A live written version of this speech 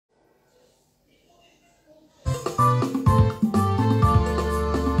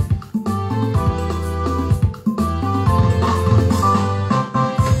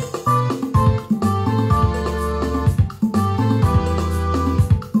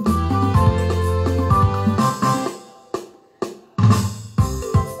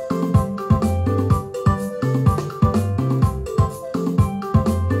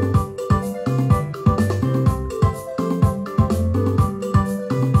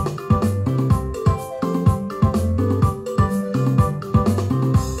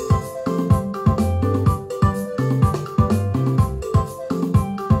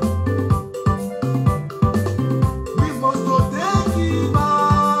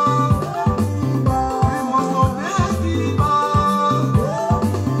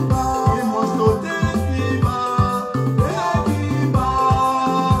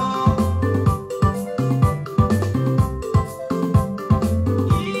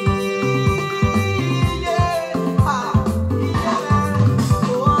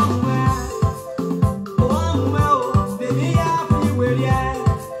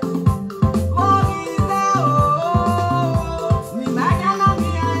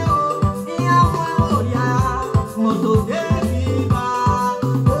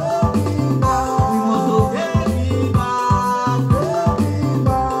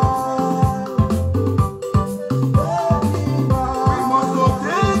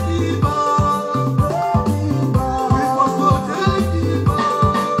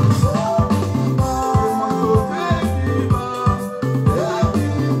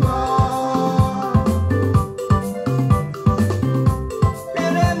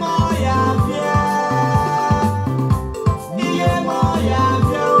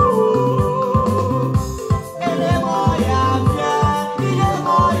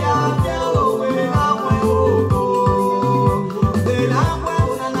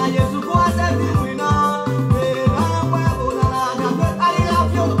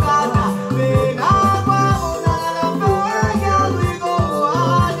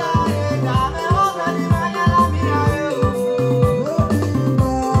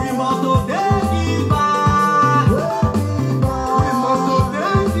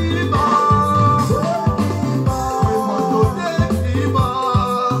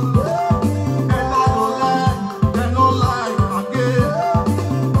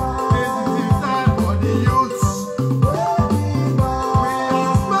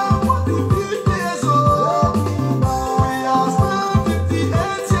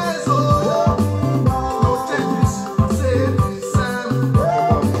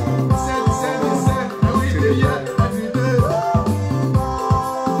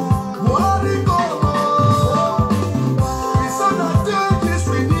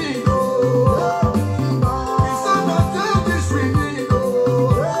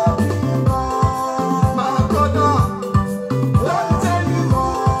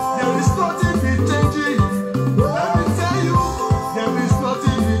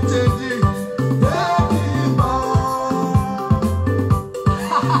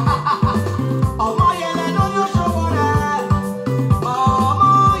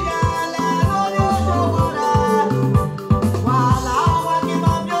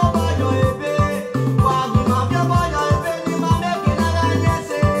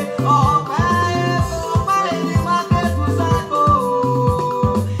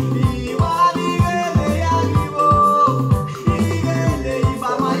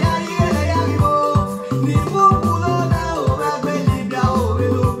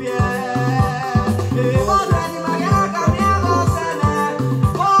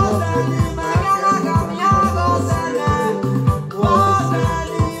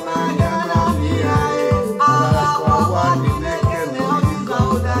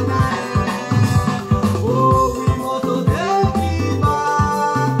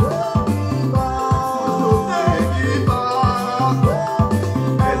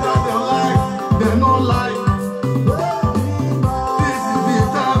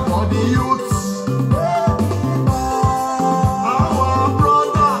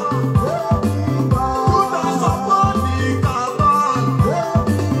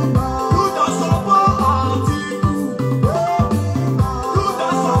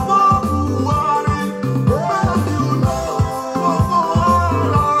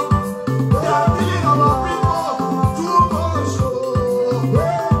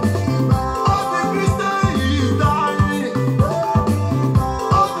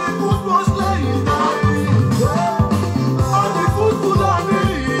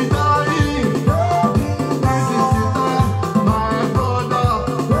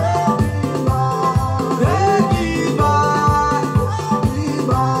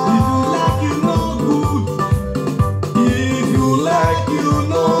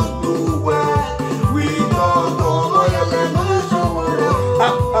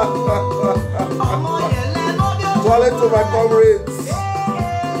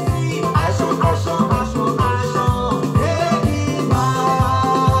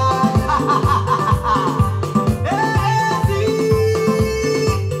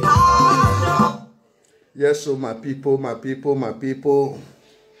Yes, so my people, my people, my people,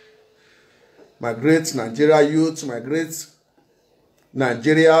 my great Nigeria youth, my great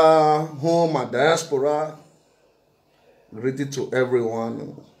Nigeria home and diaspora, greeting to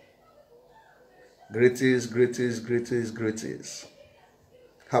everyone. Greetings, greetings, greetings, greetings.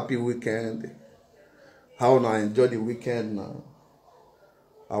 Happy weekend. How now enjoy the weekend now?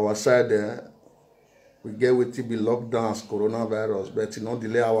 Our side there, we get with to be locked down as coronavirus, but it not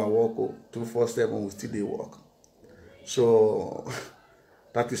delay our work. 247 we still dey work. So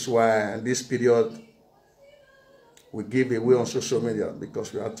that is why this period we give away on social media,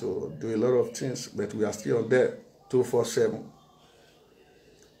 because we have to do a lot of things, but we are still on there 247.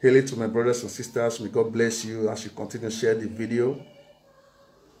 Hail to my brothers and sisters. May God bless you as you continue to share the video.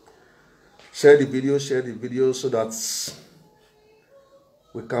 Share the video so that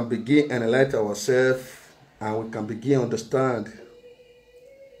we can begin and enlighten ourselves, and we can begin to understand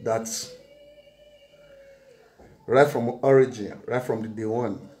that right from origin, right from the day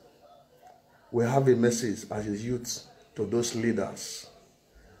one, we have a message as a youth to those leaders,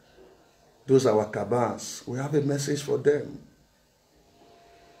 those our cabals. We have a message for them.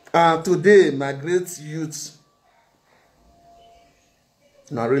 And today, my great youth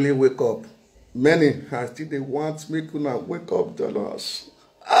now really wake up. Many I still they want me to now wake up, Jonas.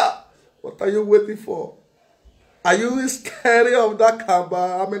 What are you waiting for? Are you scared of that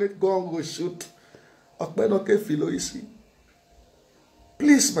cabal? How many guns will shoot?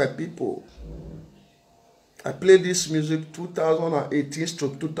 Please, my people. I played this music 2018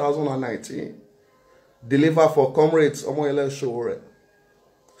 to 2019. Deliver for comrades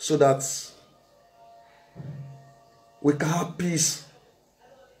so that we can have peace.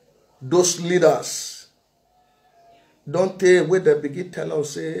 Those leaders don't tell where they begin tell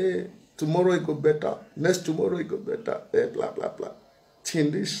us, say, hey, tomorrow it go better, next tomorrow it go better, blah, blah, blah.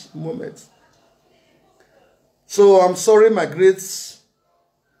 In this moment. So I'm sorry, my great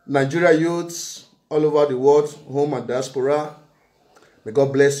Nigeria youths all over the world, home and diaspora. May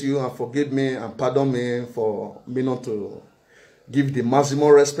God bless you and forgive me and pardon me for me not to give the maximum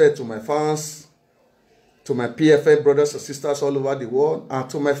respect to my fans, to my PFA brothers and sisters all over the world, and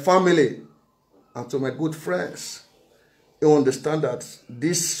to my family, and to my good friends. You understand that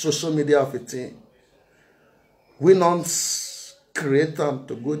this social media of a thing, we don't create them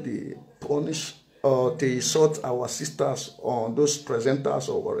to go to punish or to insult our sisters or those presenters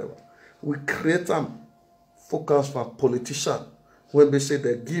or whatever. We create them focus for politicians. When we say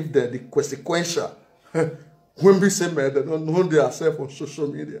they give them the consequential, when we say man, they don't know themselves on social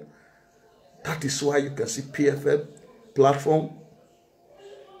media. That is why you can see PFF platform,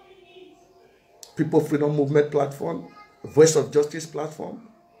 People Freedom Movement platform, Voice of Justice platform.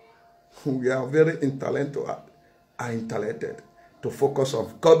 We are very talented to focus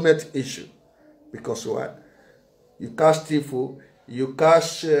on government issue. Because what? You catch thief, you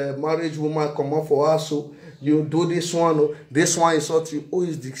catch marriage woman come up for us, so you do this one is what you, who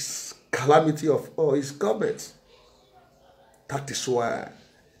is this calamity of all is government. That is why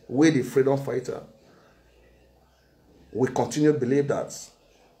we, the freedom fighter, we continue to believe that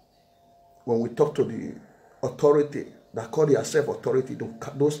when we talk to the authority that call themselves authority,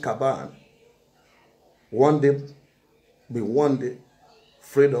 those cabal, one day,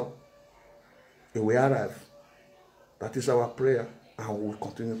 freedom, it will arrive. That is our prayer, and we will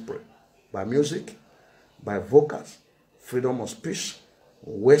continue to pray. By music, by vocals, freedom of speech,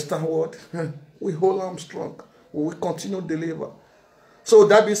 Western world, we hold on strong. We will continue to deliver. So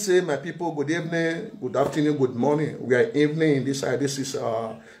that be say, my people, good evening, good afternoon, good morning. We are evening in this side. This is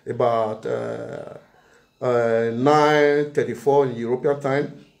about 9:34 in European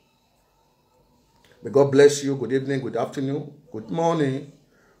time. May God bless you. Good evening, good afternoon, good morning.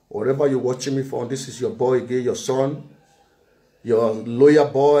 Wherever you're watching me from, this is your boy again, your son, your lawyer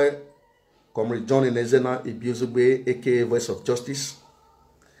boy, Comrade John Inezena Ibizugbe, aka Voice of Justice,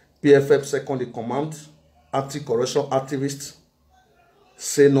 PFF second in command, anti-corruption activist.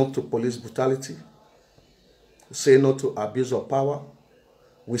 Say no to police brutality. Say no to abuse of power.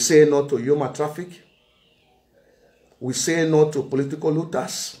 We say no to human traffic. We say no to political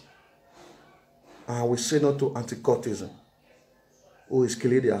looters. And we say no to anti-cultism, who is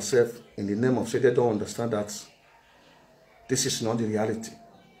killing themselves in the name of say they don't understand that this is not the reality.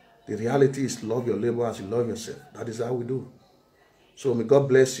 The reality is love your labor as you love yourself. That is how we do. So may God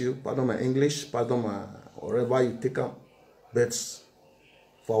bless you. Pardon my English, pardon my wherever you take them. But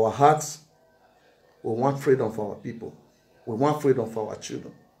for our hearts, we want freedom for our people. We want freedom for our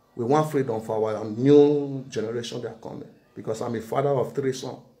children. We want freedom for our new generation that are coming. Because I'm a father of 3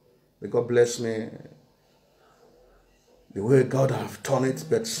 sons. May God bless me the way God have done it,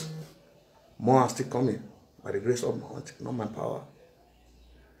 but more are still coming. By the grace of my aunt, not my power.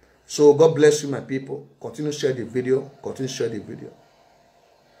 So God bless you, my people. Continue to share the video. Continue to share the video.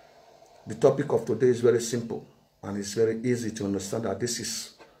 The topic of today is very simple. And it's very easy to understand that this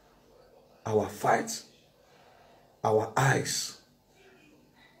is our fight. Our eyes.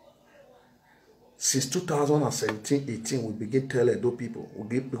 Since 2017-18, we begin to tell Edo people.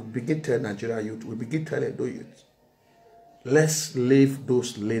 We begin to tell Nigeria youth. We begin to tell Edo youth. Let's leave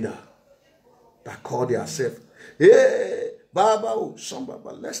those leaders that call themselves, hey, Baba, some Baba.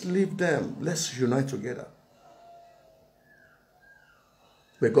 Let's leave them. Let's unite together.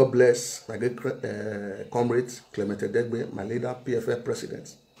 May God bless my great comrade, Clement Idegbe, my leader, PFF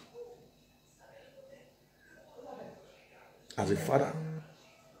president. As a father,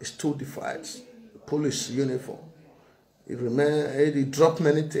 he stood the fight. Police uniform. He dropped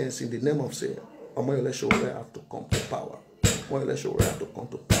many things in the name of saying, Omoyole have to come to power. Omoyole have to come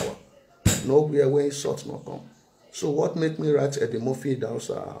to power. Nowhere where he sought not come. So what made me write Eddie Murphy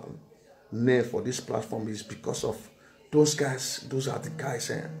Idahosa name for this platform is because of those guys. Those are the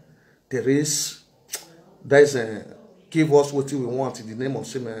guys. There is a give us what we want in the name of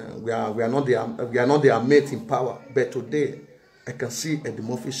saying we are not their mate in power. But today I can see Eddie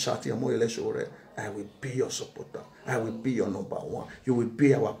Murphy shouting, Omoyole, I will be your supporter. I will be your number one. You will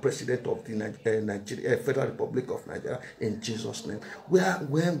be our president of the Nigeria, Federal Republic of Nigeria in Jesus' name.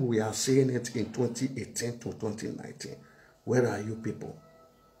 When we are saying it in 2018 to 2019, where are you people?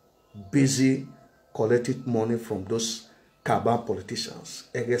 Busy collecting money from those cabal politicians.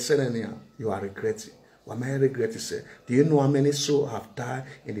 You are regretting. What am I regretting? Say, do you know how many souls have died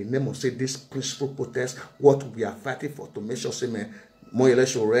in the name of say this peaceful protest? What we are fighting for to make sure say Omoyole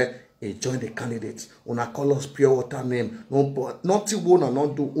join the candidates. Una call us pure water name. No, nothing we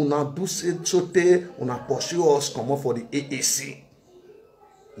not do. Una do say sote. Una pursue us come up for the AAC.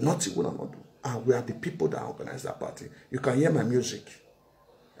 Nothing we not do. And we are the people that organize that party. You can hear my music.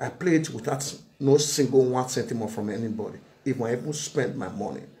 I play it without no single 1 centime from anybody. If I even spend my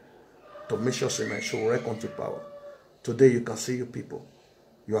money to make sure say my show will come to power. Today you can see you people.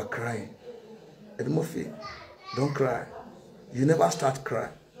 You are crying. Eddie Murphy, don't cry. You never start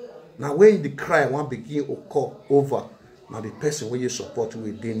crying. Now when the cry one begin to call over, now the person when you support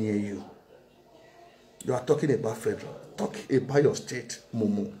will be near you. You are talking about federal. Talk about your state,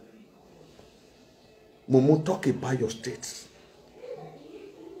 Momo. Momo, talk about your state.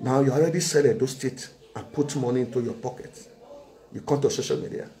 Now you already sell those states and put money into your pocket. You come to social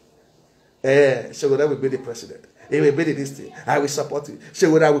media. So that will be the president. He will be this thing. I will support you.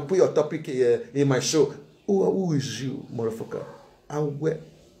 So I will put your topic in my show. Who is you, motherfucker? I will.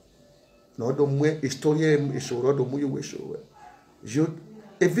 No, don't wait. Historia is so road. Don't you show. You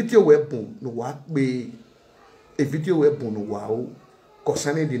a video web boom. No what be a video web boom. Wow.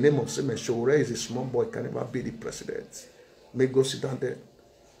 Concerning the name of Semen Shore is a small boy can never be the president. May go sit down there.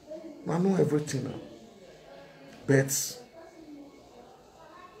 I know everything now. But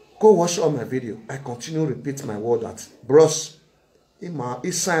go watch all my video. I continue to repeat my word that bros.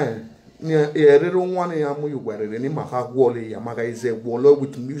 It's sign. With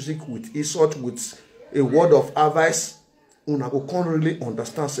music, with insult, with a word of advice, una go can't really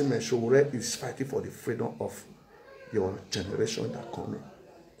understand Semen Shore is fighting for the freedom of your generation that coming.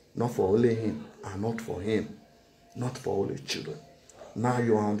 Not for only him, and not for him, not for only children. Now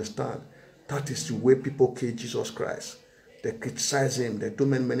you understand. That is the way people kill Jesus Christ. They criticize him, they do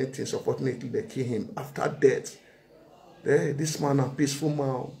many things. Unfortunately, they kill him after death. This man a peaceful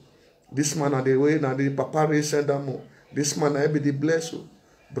man. This man are the way now the papa send them. This man I be the bless you.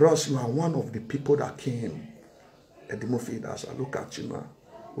 Bros, you are one of the people that came. Eddie Murphy does. I look at you now.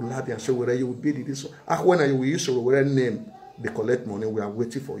 Uladi and say whether you will be this one. When you will use your name, they collect money. We are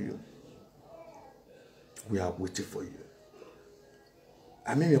waiting for you. We are waiting for you.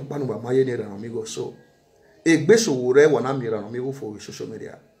 I mean, your plan with my amigo so. A besho wore when I'm here amigo for social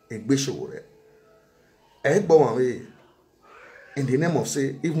media. A besho wore. In the name of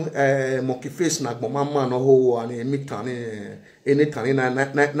say even monkey face na mama no ho and any tani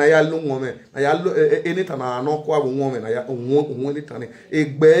na ya lu woman na ya any tani no kwa woman na ya any tani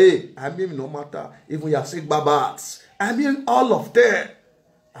egbe I mean no matter even you say babats I mean all of them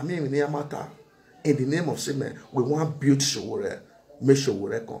I mean no matter in the name of say man we want build Showore make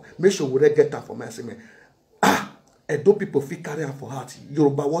Showore come make Showore get that for me say man Edo people fit carry am for heart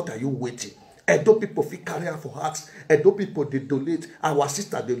Yoruba what are you waiting Edo people fit carry am for heart. Edo people they donate. Our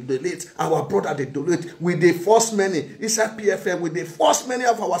sister they donate. Our brother they donate. We they force many. Inside PFM we they force many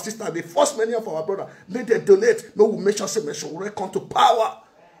of our sisters. They force many of our brother. May they donate. May we make sure say we come to power.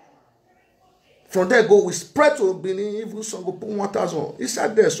 From there, go, we spread to Benin, even some go put 1,000. He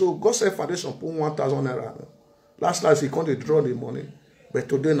said there, so God said foundation put 1,000 naira. Last he can't draw the money. But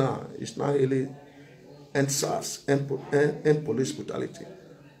today now, it's not really end SARS, end police brutality.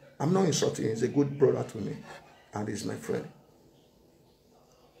 I'm not insulting him. He's a good brother to me. And he's my friend.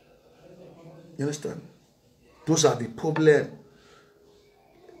 You understand? Those are the problems.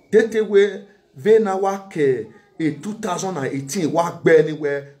 Take away, in 2018, work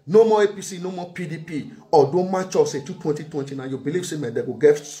anywhere, no more APC, no more PDP, or don't match us in 2020. Now you believe say they will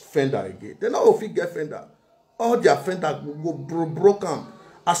get fender again. They know if you get fender. All their fender will go broken.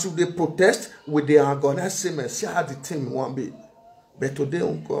 As they protest with the organized semen, see how the team won't be. But today,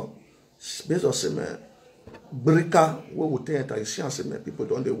 uncle, based on semen, breaker, we will take you see semen, people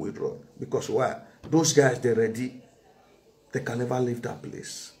don't they withdraw. Because why? Those guys, they're ready. They can never leave that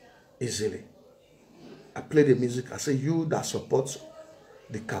place easily. I play the music. I say, you that support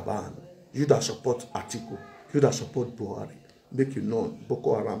the Kaban, you that support Atiku, you that support Buhari, make you know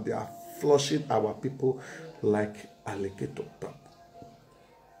Boko Haram, they are flushing our people like alligator pap.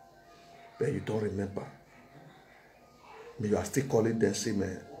 But you don't remember. You are still calling them, say,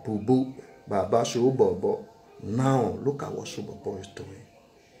 man, Boo Boo, Baba, Shu Bobo. Now, look at what Shu Bobo is doing.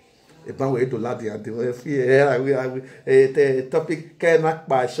 About where to lad and the topic cannot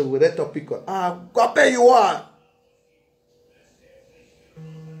buy so with that topic. God pay you are.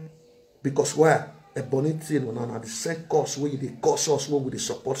 Because where a bonnet thing on the same course where the course us where with the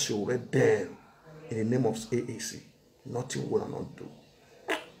support you read them in the name of AAC. Nothing will not do.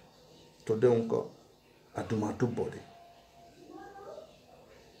 Today, uncle, I do my body.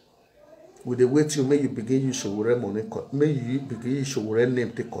 With the way you may you begin you show money, may you begin you show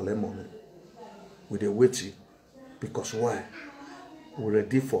name to collect money. With the way because why? We're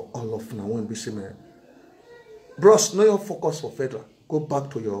ready for all of now when we see me. Bros, no your focus for federal. Go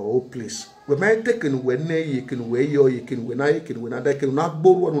back to your old place. We might take in when you can wear you can when I can when I can not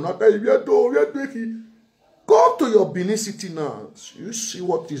borrow one not go to your Benin city now. You see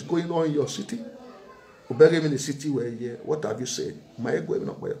what is going on in your city. Obey me in the city where you what have you said? My ego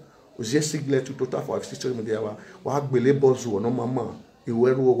not well. Ozie sigle to total for social media wa gbele bozu no mama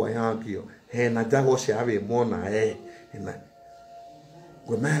iweru wa yangio he na jago se ave mo na na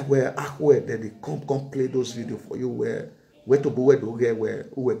where akwe they come play those videos for you where to bo where do get where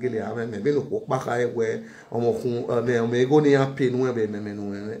we gele ave me no ko pa ka where omo me go ni ape no be me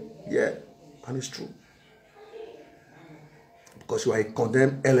no yeah, and it's true because you are a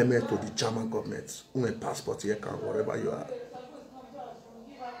condemned element to the German government a passport here can wherever you are.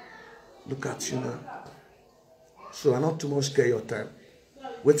 Look at you now. So I not too much get your time.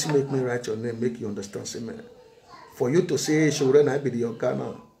 Wait to make me write your name, make you understand. Say, man. For you to say, Showren, I be the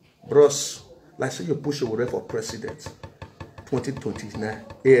Ghana. Bros, like say you push Showren for president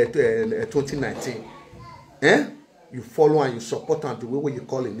 2019. Eh? You follow and you support and the way you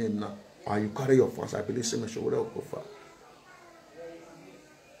call his name now. And you carry your funds. I believe Showren will go far.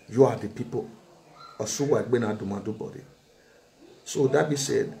 You are the people. Also, I've been a do body. So that be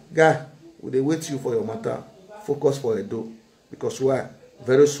said, guy, we they wait you for your matter. Focus for a do. Because why?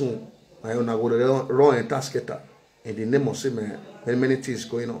 Very soon, I am going to run a task in the name of Semen. Many things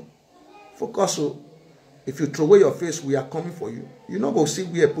going on. Focus. So, if you throw away your face, we are coming for you. You not go see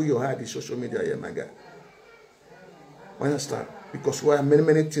where put your head in social media here, my guy. Understand? Because why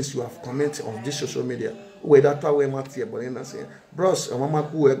many things you have commented on this social media. Where that way might here, but then say, bros,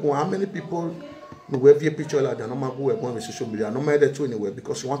 how many people we have your picture like that? No matter who going with social media, no matter that anywhere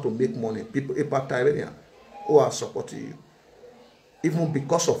because you want to make money. People who are supporting you. Even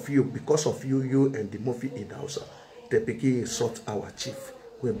because of you, you and the movie Idahosa, they begin insult our chief.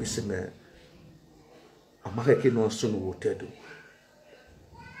 We be saying, American no soon will tell you.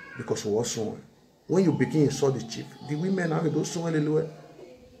 Because when you begin insult the chief, the women have those soon anyway.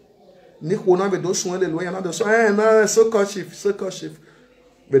 Nick will not be those soon anyway. Another so no, so called chief.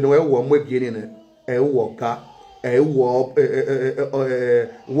 But no one will get in it.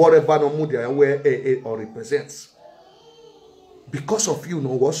 Whatever no media where or represents. Because of you,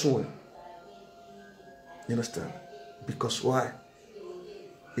 no what's wrong. You understand? Because why?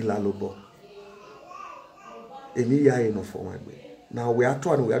 Ilalobo. Emiya no for my way. Now we are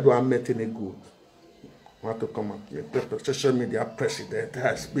trying, we are doing meeting a good. We have to come up here. Social media president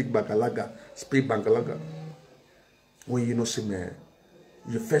speak Bangalaga. When you know see me,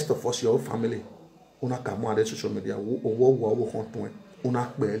 you first of all your family. Una come on the social media.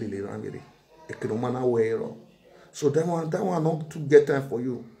 Una barely live. So that one not to get time for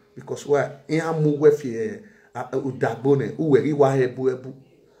you because why?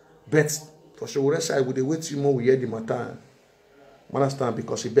 But for sure, side with the wait you more we hear the matter. Understand?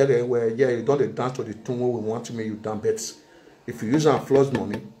 Because you better where you don't dance to the tune where we want to make you dance, but if you use and flush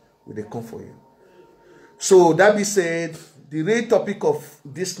money, they come for you. So that being said, the real topic of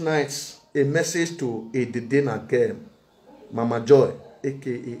this night, a message to a Dedena girl, Mama Joy,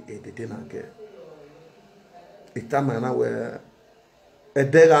 aka a Dedena girl. A time now where a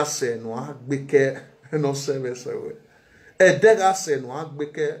dega say no agbeke no service away. A dega say no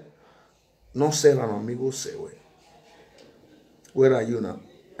agbeke no sell an amigo say way. Where are you now?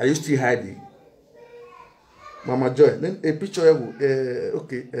 Are you still hiding? Mama Joy, then a picture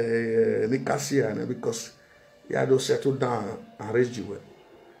okay, Nicasia, because you had to settle down and raise you.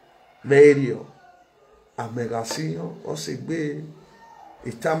 Lady, a megasino, or say, be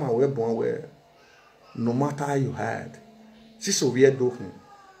a time I went born where no matter how you had, this over here doing,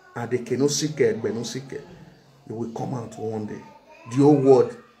 and they cannot seek it, but no seek it, you will come out one day. The old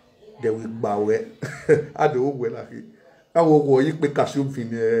word, they will bow it. I do well like it. I will go, you make a soup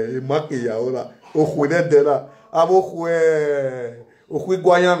in a market, or when they're Abokwe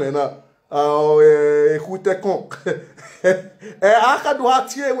Guayamena, Hutekon.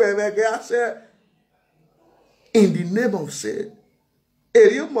 In the name of say,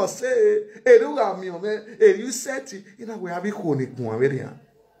 you must say, you said, you know, we have a chronic Moaveria.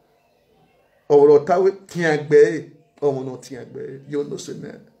 Or Otawe Tiagbe, or not Tiagbe, you know, say,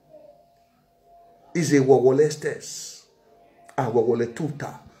 is a wawole test, a wawole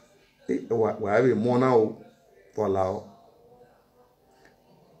tuta. Wherever more now. Voilà.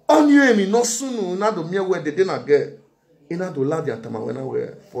 On you me no soon na do mere where they didn't get. Ina do la di antama when I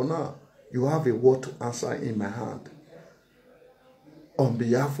wear. For now, you have a word to answer in my hand. On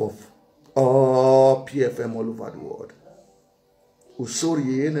behalf of all PFM all over the world.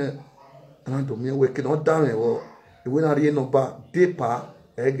 Usori ene ana do mere work not down e wo. E we na re no ba deeper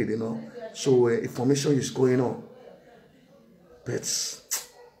egede no. So information is going on. But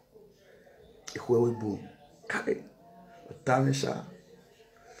where we boom.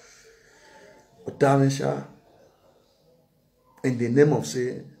 Otamisha, in the name of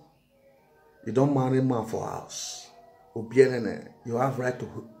say, you don't marry man for house. You have right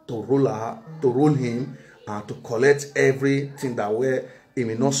to rule him and to collect everything that where he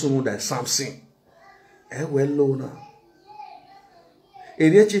may not soon that something. Well, Lona.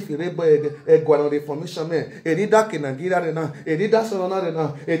 Eri chief irebo egwano the information me eri da Nigeria re na eri da Solana re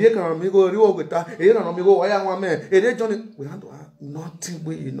na eri kan mi go ri ogota eri na mi go waya nwa me eri Johnny we have nothing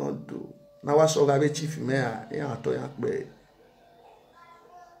we you not do na wa so ga be chief me a ya to ya pe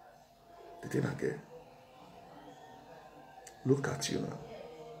did not get look at you now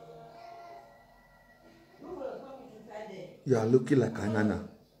you are looking like a nana.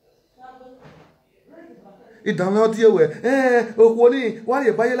 It don't know deal with what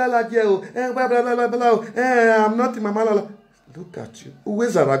you buy la deal, blah blah blah blah. I'm not in my malala. Look at you.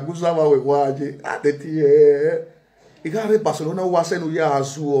 Where's Zaragoza with Waji? At the tea. You got a Barcelona was in Uya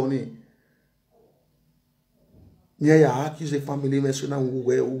Azuoni. Yeah, accuse a family mention and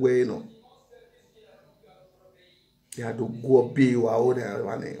way no. You had to go be out there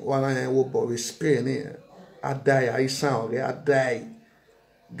one I will be Spain here. I die, I sound, I die.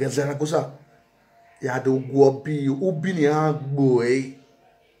 Get Zaragoza. Ya do go be ubi ni agbo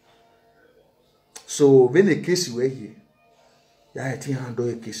so when the case we here ya ti handle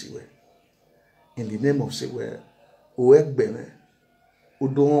a case we in the name of say where o egbe me o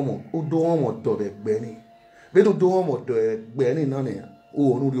do omo do egbe ni be do omo do egbe ni na ni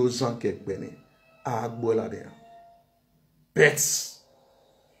o onu ri o zan ke egbe ni agbo la de pets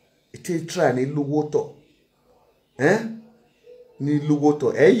it try ni luwoto ni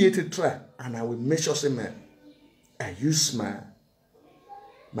luwoto ye to try. And I will make sure say I use my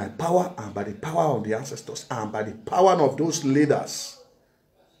power and by the power of the ancestors and by the power of those leaders.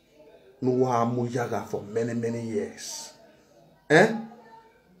 Nuwa Muyaga for many years. I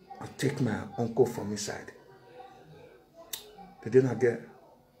take my uncle from inside. They didn't get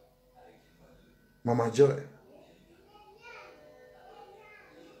Mama Joy.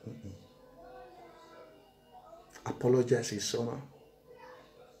 Apologize his son.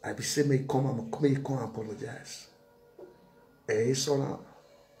 I be say me come apologize. So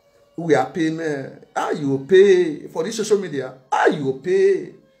we are paying you pay for this social media. You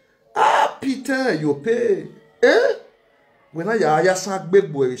pay. Peter, you pay. When I sang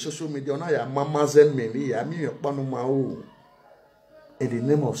big boy social media, I mama zen me, I mean panuma. In the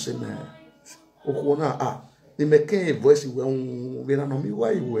name of Sinner. They make a voice when we don't know me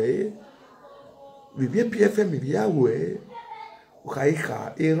why way. We be PFM media way.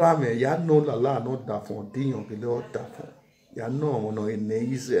 Ukaika irame ya no la no da fon dion ke lo da fon ya no in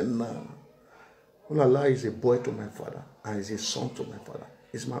easy na Ulala is a boy to my father and is a son to my father.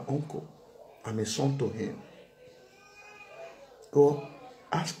 He's my uncle. I'm a son to him. Go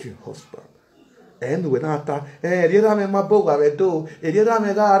ask your husband. And when after, Rida me maboga redo, Rida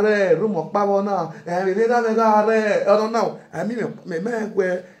me gare, rumo pavona, Rida me gare, I don't know. I mean, me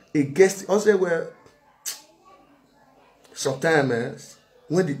where a guest also where sometimes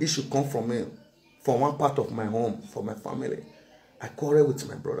when the issue come from me, from one part of my home, from my family, I quarrel with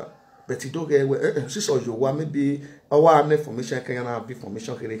my brother. But you don't get where, sister, you want maybe our information can have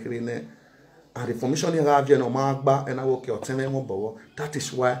information here. And the information you have, no magba, and I work your time. That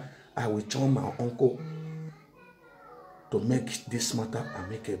is why I will join my uncle to make this matter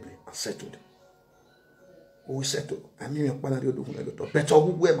amicably and settled. We settle. I mean, your partner do better.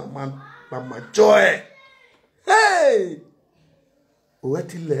 Where my man, my joy. Hey,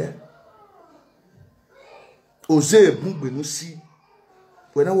 what is there? Oze bumbenusi.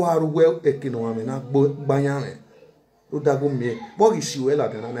 When I was well, ekino amena banyane. Udago me. What is you ela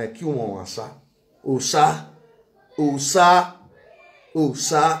tena na kiu mo wasa. Osa.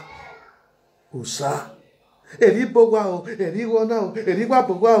 Eri bogwa o, eri wona o, eri wa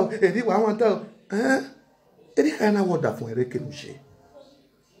bogwa o, eri wa wanta o. Eri kana woda fun erekenuje.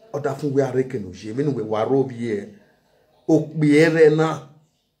 Oda fun we arekenuje, me nu we waro bi e. Okpiere na.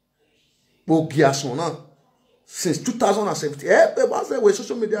 Bogiason na. Since 2017. People say we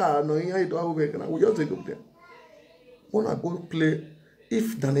social media no here do we just take up there. Wanna go play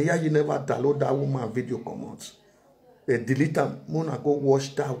if Daniela you never download that woman video comments. They delete them. Wanna go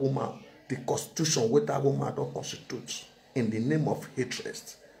watch that woman. The constitution with that woman don't constitute in the name of hatred.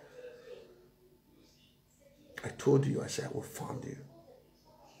 I told you, I said, I will find you.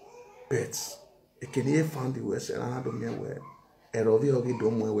 But it can even find you. I said, I don't know where.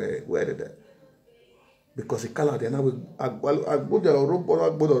 Where did that? Because the color then I will go to the road,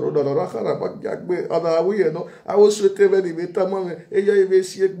 I was so clever. They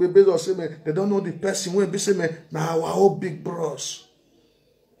don't know the person when be me now our whole big bros.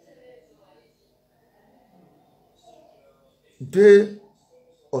 De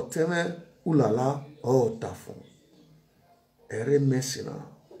oteme ulala or tafon. Ere messina,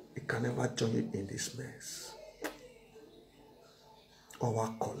 it can never join you in this mess.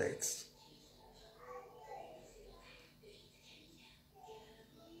 Our colleagues.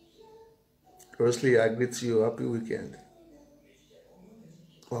 Firstly, I greet you. Happy weekend.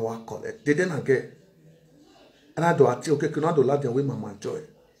 Our colleagues. They didn't get. And I do okay, can I do that way, Mama Joy?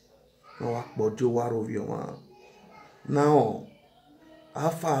 Now, but you are over your now,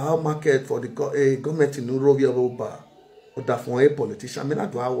 how market for the government in Rovia Roba or that for a politician? I mean, I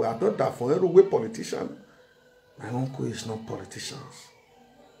thought that for a politician. My uncle is not politicians.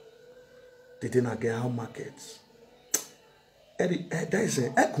 They didn't get how markets. That is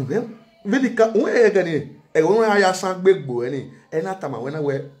a Vidika, when I sang big boy, and that time when I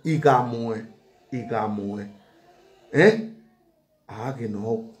were Igamoe. I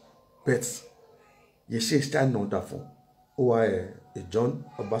know pets. You say stand on that phone. Why John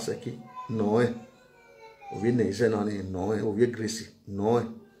Obaseki? No, we nation on it, no, we Gracie,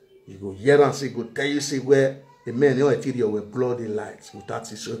 no. You go here and see, go tell you, see where the men your interior were bloody lights without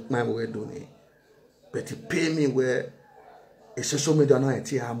his my way doing it. But he pay me where a social media na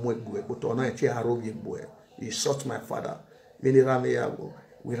eti ha mo egbu but ona eti ha ro bi egbu e. He shot my father. Me ni rame ya go.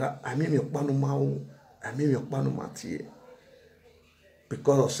 We I mean me panu ma o. I mean me panu ma tie.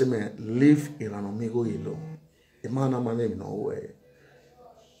 Because of say me leave Iranomigo alone. The man am me no way.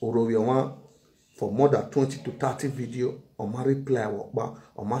 Orobi one for more than 20 to 30 video on my reply work back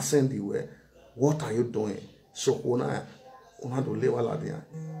on my send the way. What are you doing? So una do level la dia.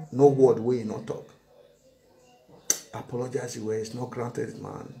 No word way you not talk. Apologize where it's not granted,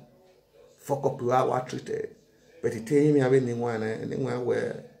 man. Fuck up you are treated. But it tell me anyone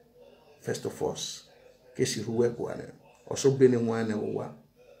where first of all, case you work one also been in one over.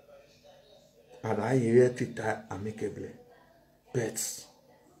 And I hear it amicably. But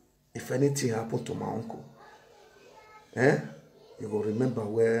if anything happened to my uncle, you will remember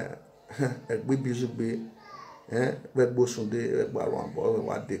where Ibizugbe, where Bosunde,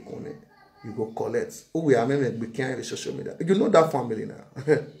 what they call it. You go collect. Oh, we are men we can't social media. You know that family now.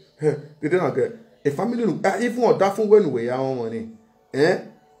 They don't get a family look even on that phone when we are on money.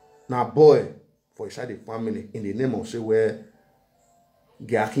 Now boy for inside the family in the name of say where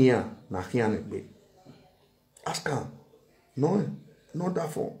Gakia Nakian be. Ask him. No, not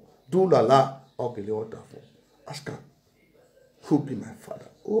that phone. Do la la ugly that phone. Ask him. Who be my father?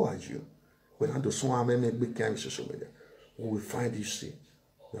 Who are you? When I do so I make big kind of social media. We will find you see.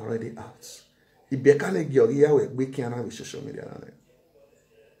 You're already out. If you can't get your ear, we can't have social media.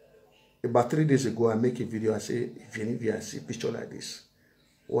 About 3 days ago, I make a video. I say, if you I see picture like this,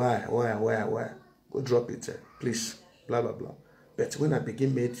 why? Go drop it, please. Blah blah blah. But when I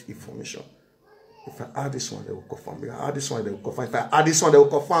begin make information, if I add this one, they will confirm. If I add this one, they will confirm. If I add this one, they will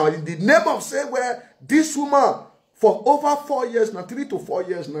confirm. In the name of say where this woman for over 4 years now, 3 to 4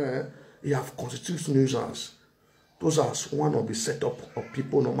 years now, you have constituted nuisance. Those are one of the setup of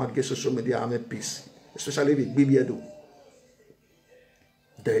people no matter get social media and peace, especially with BBEDO.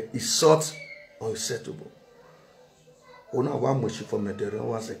 There is sort unsettable. Ona wa moshi for me there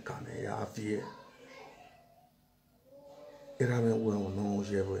was a can ya vie. Era me we no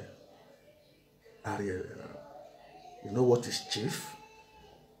jewe. You know what is chief?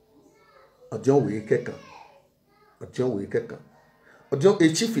 Ojon we keka. Ojon we keka. Ojon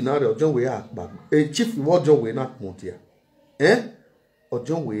a chief in area ojon we akbag. A chief wo ojon we na montia.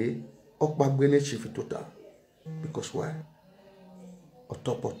 Ojon we okbagbe ne chief total. Because why? On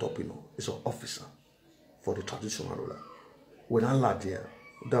top, you know, is an officer for the traditional ruler. When I lad here,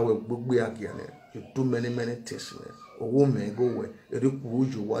 that will be again. You do many things. A woman go away.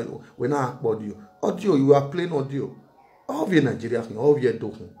 You when I bought you, audio, you are playing audio. All of your Nigerians, all of your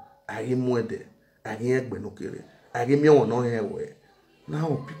doing. I am more there. I am Benokere. I am your no way.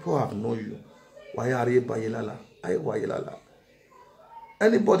 Now people have known you. Why are you by Yelala? I why Yelala?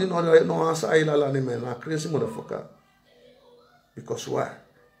 Anybody no answer Yelala name and a crazy motherfucker. Because why?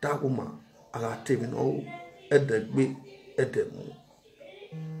 That woman, I got taken all at the big at the moon.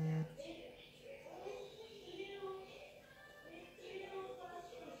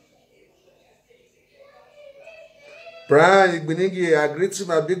 Brian, I agreed to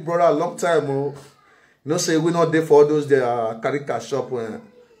my big brother a long time. You know, say we're not there for all those there caricature shop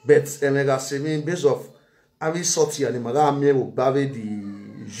but Emega Semi based off having sorti and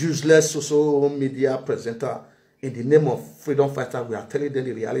the useless social media presenter. In the name of freedom fighter, we are telling them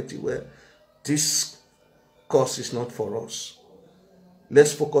the reality where this cause is not for us.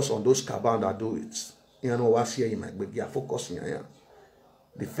 Let's focus on those cabal that do it. You know what's here in my big focusing here.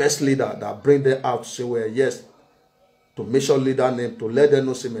 The first leader that bring them out say well, yes, to mention leader name, to let them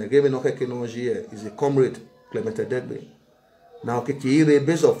know say me give me no is a comrade Clement Degbe. Now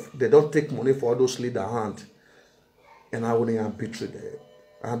based off they don't take money for all those leader hand. And I wouldn't betray them.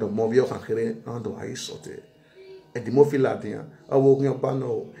 And the mobile can and the ice sorted. And the mofil latin, I walk your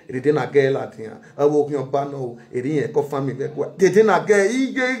bano, it didn't get latin, I walk your bano, it didn't go family. They didn't get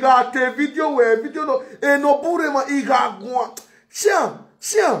he got a video where video no, and no purema he got one. Siam,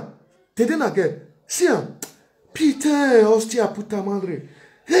 they didn't get Siam, Peter, Ostia puta madre.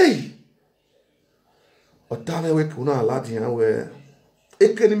 Hey, Otame we puna latin where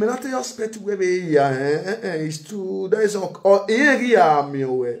it can emanate your spect where it's too, there is or area me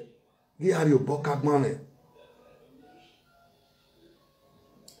away. Here you book money.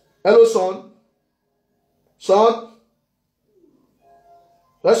 Hello, son. Son.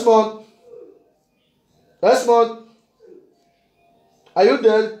 Desmond. Desmond. Are you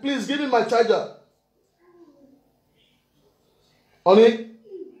there? Please give me my charger. Honey.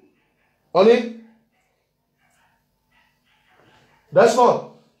 Honey.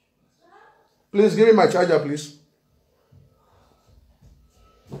 Desmond. Please give me my charger, please.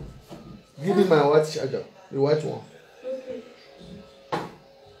 Give me my white charger. The white one.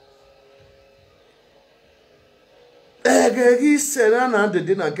 He said, "I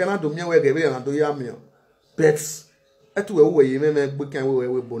didn't cannot do me where they are do yamio." Pets at where you may make book and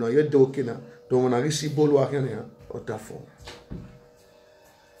we bona, you're joking. Don't want to receive Bolo here or Tafo.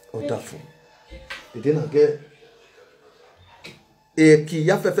 Or Tafo. They didn't get a key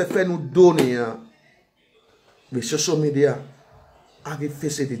Yafefenu Donia with social media. I get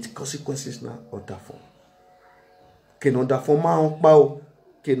faced the consequences now or Tafo. Can on Tafo Mao,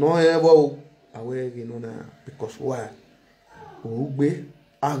 can no ever away, you know, because why? Ugbe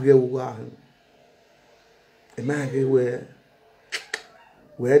arewa e ma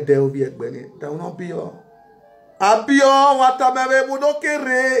where there will be a benny that will not be your abio watamere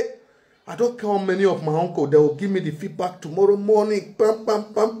budokere. I don't care how many of my uncle they will give me the feedback tomorrow morning.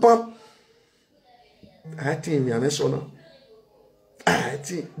 Pam. I think me and I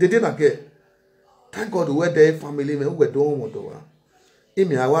think they didn't get. Thank God we were there family me we do mo do wa.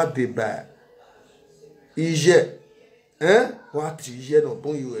 Imi awa de ba. Ije what you no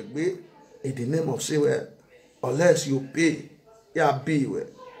bon you egbe in the name of say well, unless you pay, yeah, be well.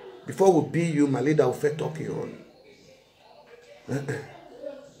 Before we be you, my leader will fit talking on.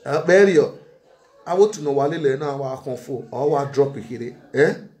 Bury you. I want to know why le na wa confo or wa drop here.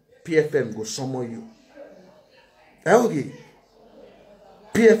 PFM go summon you. Okay.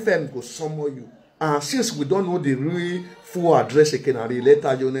 PFM go summon you. And since we don't know the real full address, you can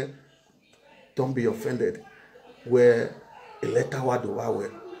later you know. Don't be offended where a letter was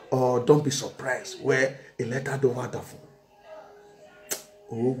over, or don't be surprised where a letter over the phone.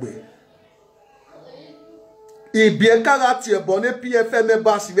 Ogbe. Ibiekaga tie bone PFM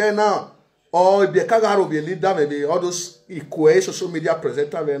basi right now, or Ibiekaga will be a leader, maybe all those equal social media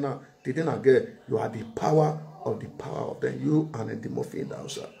presenter right now. They didn't get you are the power of them. You and the Murphy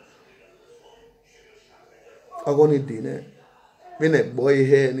Idahosa. I'm going to dinner. When a boy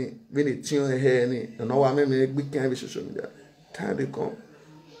here, when a teen here, and now I mean, we can't be social media. Time to come.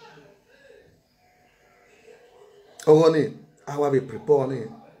 I'm going to have a prepare.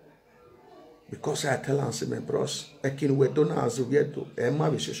 Because I tell them, my bros, I can't wait to know as we do. I'm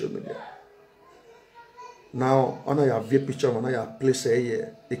on social media. Now, on your view picture, on your place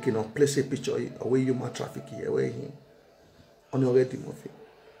here, you cannot place a picture away you my traffic here, away him. On your ready movie.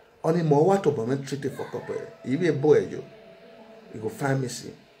 On the more what about treat for couple. If you boy you go find me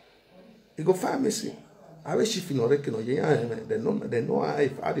see. You go find me see. I wish if you know reckon on you, they know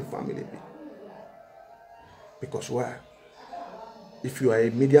how the family be. Because why? If you are a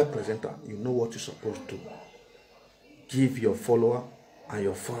media presenter, you know what you're supposed to give your follower and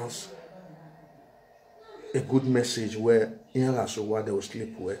your fans a good message where in what they will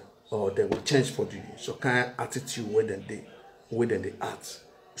sleep well, or they will change for you. So kind of attitude where they act.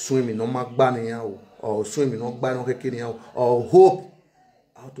 Swimming no magbani or swimming no gbani or hope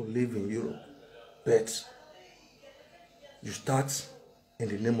how to live in Europe. But you start in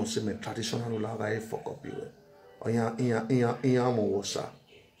the name of some traditional ruler fuck up you. Oya mo wosa.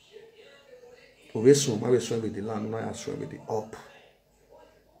 We swim with the land, now I swim with the up.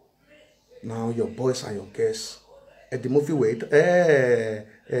 Now your boys and your guests at the movie wait,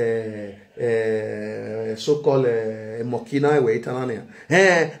 so-called Mokina wait,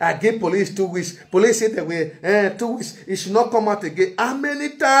 I give police 2 weeks. Police said that way, 2 weeks. It should not come out again. How many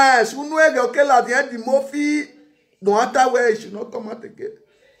times? Who know okay at the end the movie? No matter where it should not come out again.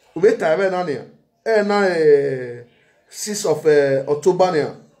 Wait, now 6th of October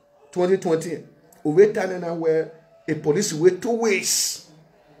 2020. Wait, where a police wait 2 weeks.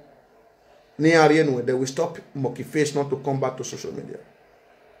 They will stop monkey face not to come back to social media.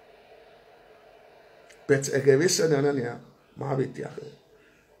 But a revision and any Mahavitia.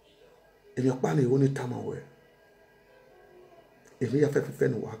 In your body, only time away. If we have a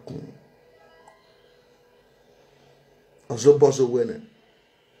friend walking, a zobozo winner,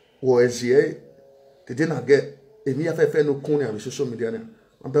 or as ye, they did not get if we have a friend who can have social media.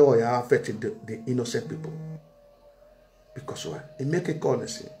 I'm better you affected the innocent people. Because why? It make a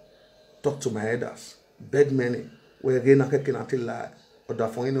currency. Talk to my elders, beg many, where again I cannot lie, or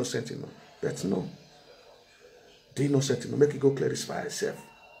that for innocent, but no. The innocent, make it go clarify itself.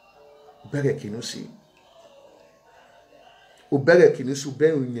 Beg a kinusi. O beg a kinusi,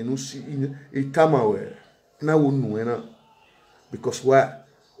 beg unusi, in Tamawe. Now, wouldn't because why?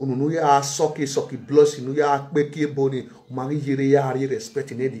 Unuya socky bloss, Nuya Becky body, Marie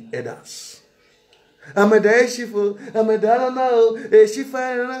respecting the elders. I'm a shifu, I'm a no, a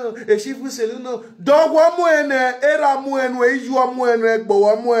shifu seluno. Dog one moene, era moen, where you are moen, but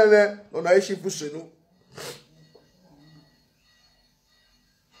one moene, on a shifu senu.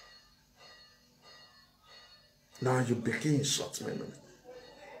 Now you begin short, man.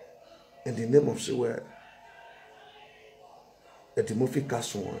 In the name of Siwe, at the movie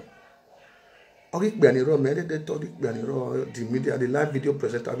castle. They told the media, the live video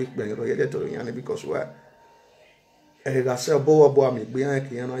presenter, because why?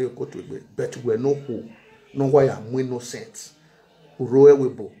 But we know who, no why I'm no sense. Uroe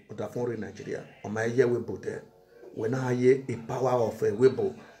Weibo, or the foreign Nigeria, or my year Weibo there. When I hear a power of a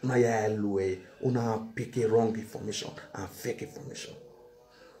Weibo, Naya Lue, una pick a wrong information and fake information.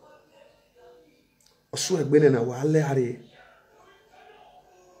 Also, I've been in a while.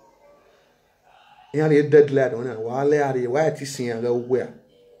 A dead lad on why it is seeing where.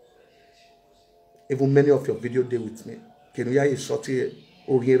 Even many of your video day with me. Can you hear sorty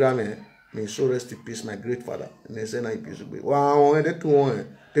Ogirame? May so rest in peace, my great father. And they say, Ibizugbe. Wow, they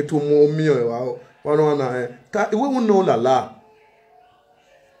two more me. Wow, one. We won't know la.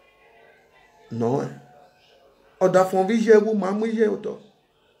 No. Or that from Vijay, Mamma, Yeoto.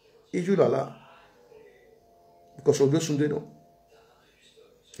 Is you la. Because of those who know.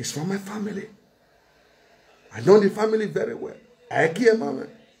 It's from my family. I know the family very well. I care, mama.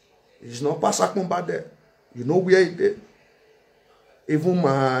 It's not Pasakmba there. You know where it is. Even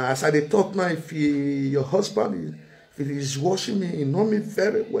as I talk now, if your husband is watching me, he know me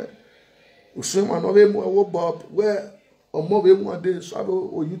very well. You say, man, no way more Bob. Where or more way more days. So I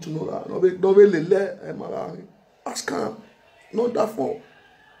want you to know that. No way le. Ask him. Not that for.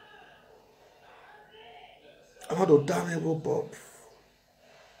 I want to damn Bob.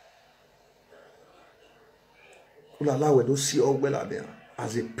 Ulala, we don't see all well there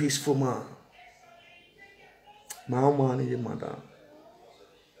as a peaceful man. My own man, your mother,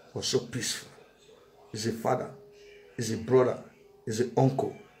 was so peaceful. He's a father, he's a brother, he's an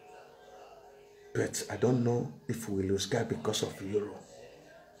uncle. But I don't know if we lose guy because of Euro.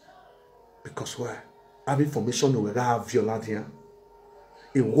 Because why? Have information we have violatia.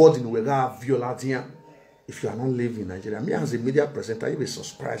 A word in we have violatia. If you are not living in Nigeria, me as a media presenter, you will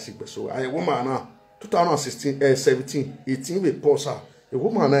surprise. So I a woman now, 2016, 17, 18, we pause her. A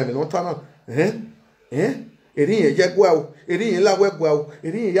woman now, me not turn Eri yegwa eri la wegwa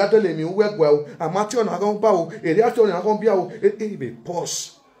eri yadole mi wegwa amati ona gon ba o eri ati ona gon bia o e be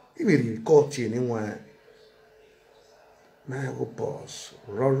pause e be record ni one na go pause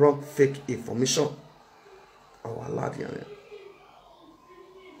wrong fake information our lad yan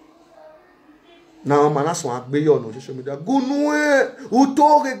na manas wa gbe yo no social media gunu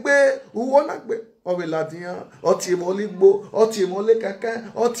uto regbe uwona gbe owe ladian oti mo ligbo oti mo le keke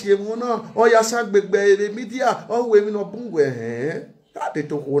oti mo na oya san gbegbe ere media owe mi no bunwe that dey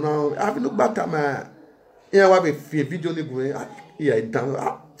to ko na abi no gbata ma yan wa be fi video ni gun ya dan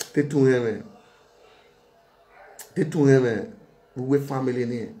te tun he we family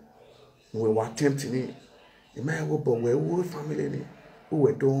ni we wa attempt ni e ma wo bo we family ni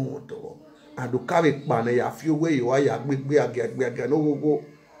we don to aduka be pa na ya fi owe yo ya gbegbe agbe no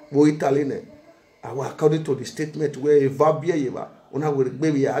wo Italy ne. According to the statement where Vabia Yeva, on our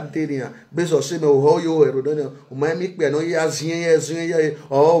baby Adelia, based on saying, oh, you are Rodona, my meek, no, yes,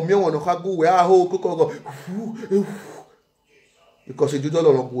 oh, me want to have go where I hold cocoa. Because you don't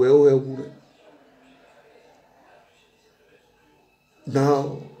know well.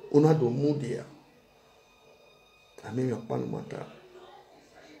 Now, una do mudia. I mean, your panamata.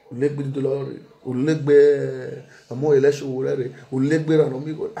 Legbe dollar, legbe amo election wurere, legbe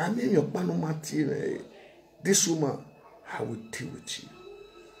ranomigo. I mean your panumati. This woman, I will deal with you.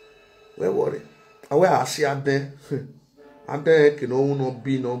 Where worry? I see Aden. Aden can no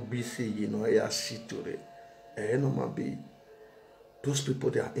be see, you know, I see today. No man be. Those people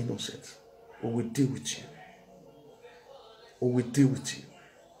they are innocent. We will deal with you. We will deal with you.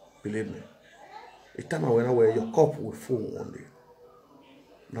 Believe me. The time when I wear your cup will full one day.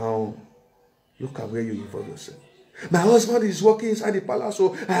 Now, look at where you involve yourself. My husband is working inside the palace.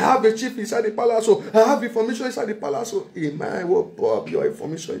 So I have a chief inside the palace. So I have information inside the palace. So in my work, Bob, your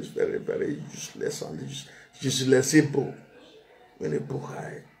information is very, very useless and useless. When it broke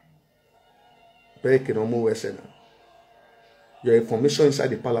high, back in Omo. Your information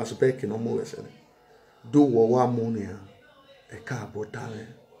inside the palace, back in Omo. Do what money. A car bought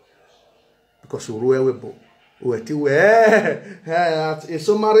because you roll away.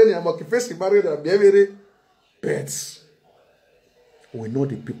 So married, I'm okay. First, married, I'm very pets. We know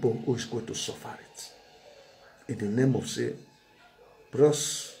the people who is going to suffer it. In the name of say,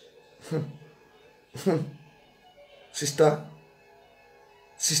 bros, sister,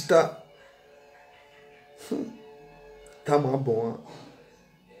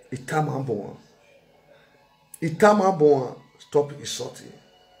 Itama bon, stop insulting.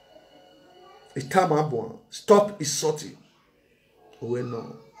 Itama bon, stop insulting. We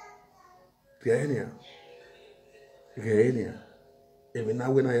know. Gaenia. Even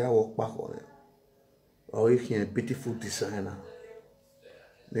now when I walk back on it. Or you can a beautiful designer.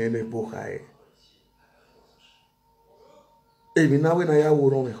 Name Bohai. Even now when I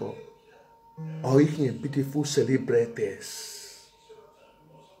walk on it. Or you can a beautiful celebrators.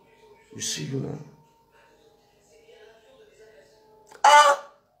 You see, you know.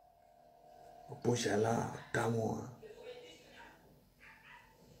 Pojala, Tamoa.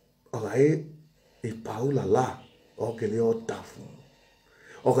 Alright, a Paula la, or Geleo Dafu.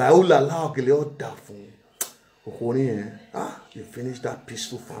 Oraula la, or Geleo Dafu. You finish that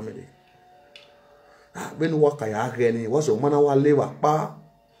peaceful family. When work I again, was a man who live pa.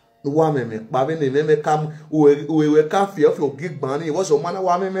 No woman, Babin, they may come, we will come fear of your gig money. Was a man who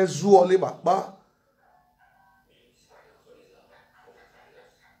woman zoo or live pa.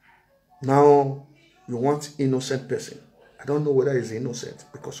 Now, you want innocent person. I don't know whether he's innocent.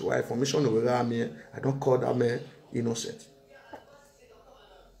 Because why information will me, I don't call that man innocent.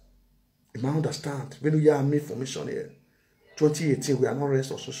 You might understand. When we have me information here, 2018, we are not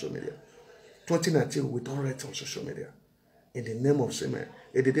rest on social media. 2019, we don't rest on social media. In the name of Semen,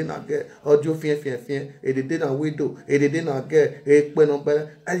 it did not get audio fear, it did not widow, it did not get a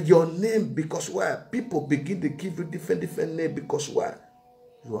number. And your name, because why? People begin to give you different names because why?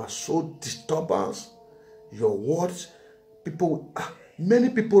 You are so disturbance. Your words, people, Many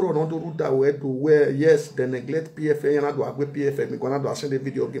people run on the route that way to where, yes, they neglect PFA and I do agree PFA. Me gonna do send a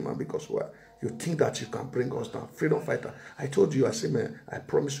video game man because what? You think that you can bring us down. Freedom fighter. I told you, I say, man, I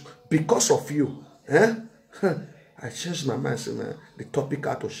promise you, because of you, I changed my mind, say, man, the topic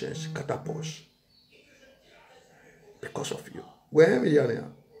had to change, catapult. Because of you. Where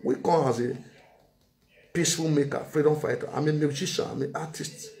we come as a peaceful maker, freedom fighter. I'm a musician, I'm an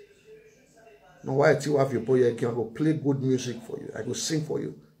artist. Now why you have your boy again? I go play good music for you. I go sing for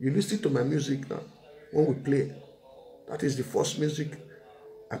you. You listen to my music now. When we play, that is the first music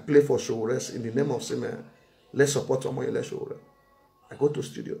I play for show rest in the name of saying, let's support someone, let's show rest. I go to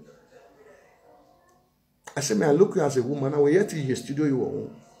studio. I say, man, I look you as a woman. I will yet in your studio you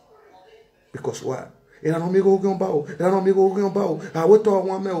own. Because why? I don't make go bao. I don't make go bao. I wait to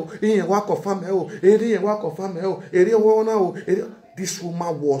one male. In work of family. In work of family. This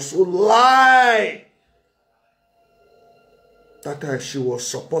woman was so lie. That time she was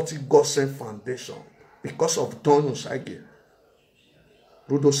supporting God's foundation because of Donald Sage.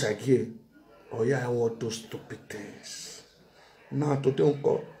 Rudo Sage. Oh yeah, I want those stupid things. Now today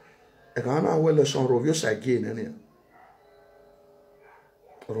uncle. I can't well son Rovio Sage nene.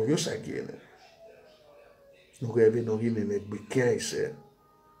 Rovio Sage nene. No even no him me be can say.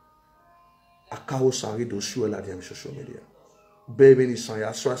 Akawo sari do show la dem social media. Baby ni san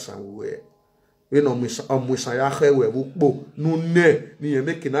ya so san we. We no mu san ya hewe wo no ne ni ye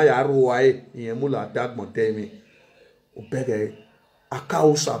make na ya ro wae yen mu la dagmon temi. O bege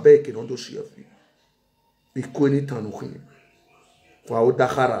akawo sabe ke no do shi afi. Ikoni tanu khin. Wa o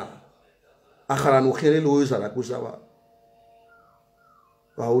dakhara. Akhara no khele lo za la kuzawa.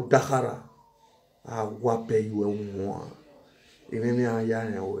 Wa o dakhara. A wape you one. Even me and ya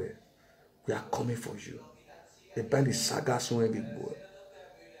we are coming for you. The band is saga so big boy.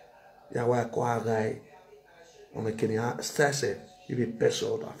 Ya wa ko agai. On me kenya stress if be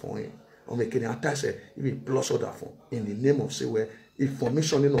peso that for him. On me kenya attach if be plus order for. In the name of say where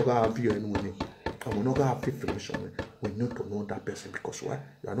information in over have you anyone. And we not gonna have information. We need to know that person because why?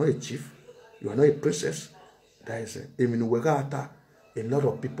 You are not a chief. You are not a princess. That is it. Even we got a lot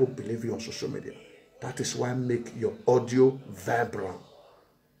of people believe you on social media. That is why make your audio vibrant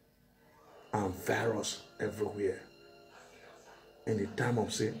and virus everywhere. In the time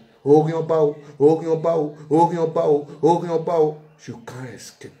of saying, hold your bow, you can't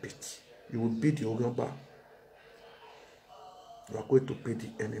escape it. You will beat the Ogun bow. You are going to be the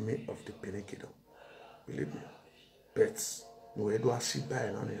enemy of the penny kingdom. Believe me. Pets. No, do I see by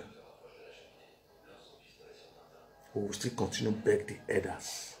here. We will still continue to beg the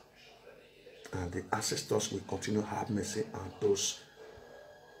elders. And the ancestors will continue to have mercy on those.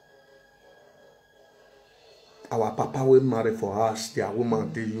 Our papa will marry for us, their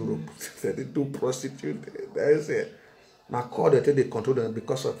woman in Europe. They do prostitute. There is a now call they control them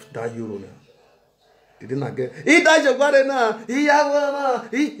because of that euro now. They didn't get he died your body now.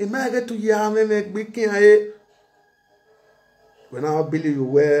 He might get to Yame make big when I believe you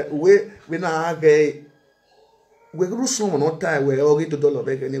we now get. We go some no time we all get to dollar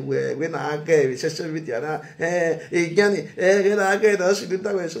back anywhere. We na get social media na gani na get us in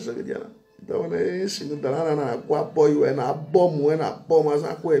the social media na. Don't is in the na kwa boy we na bomb as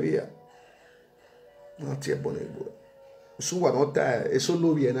na kwa bia. Na tie bonebo. So what no time e so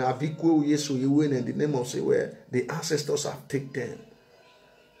low we na aviko yesu you win in the name of say where the ancestors have taken.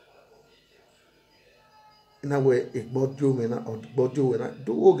 Na we igbojo me na ogbojo we na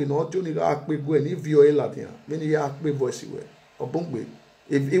do ogi na ojo ni ga pe go ni vio e latin me ni ya pe voice we obongbe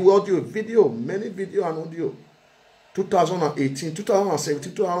if audio video many video and audio 2018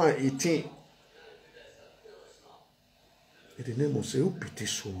 2017 2018 e de name say o piti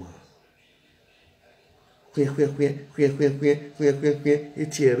suma kwe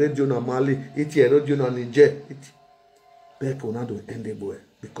iti radio na Mali iti radio na Niger people na do end boy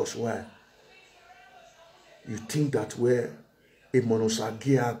because why. You think that where a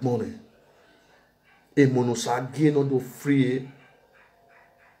monosagi money, a monosagi no do free,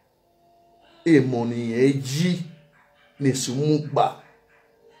 a money ag nesumukba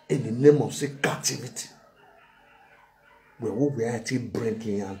in the name of say captivity. Where we are actually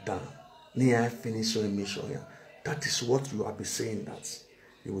breaking and down, near finish your mission. That is what you have been saying that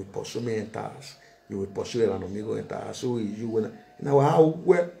you will pursue me in task, you will pursue an amigo in task. So you will now how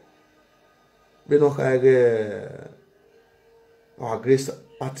well. We no have our great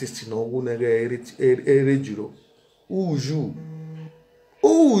artist, you know, who erejiro. Uju,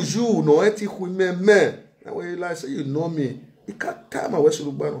 no eti me. Now when you like say you know me, you can't time away to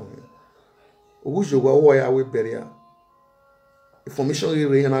look on. Uju wa why we bury. Information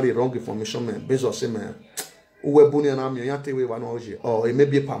really wrong information man. Based on say man, uwe buni na mi yate we wa no je o e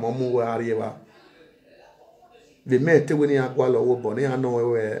mebi pa mo mu wa ari wa the men te we ni agwa lo wo bo ni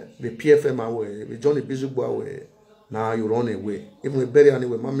ano we the PFM away the Johnny Ibizugbe away now you run away even we bury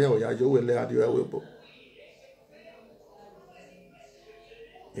anyway mama o ya jo we le adi we bo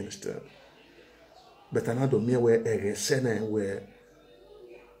you understand but another me we eresene we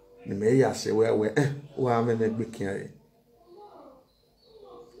ni me ya se we wa me gbe kian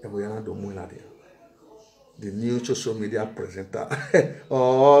e we another mu la dia the new social media presenter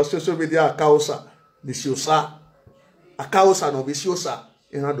oh social media Akausa the Siosa Akausa no be Siosa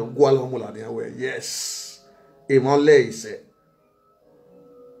ina do gwa lo mu la dia we yes e mo le ise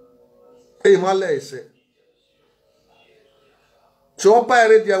so pa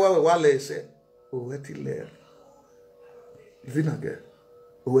ere dia wa le ise o weti le vinage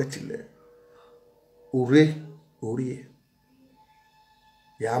o weti le ore ori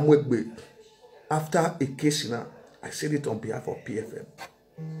ya mwegbe. After a case now, I said it on behalf of PFM.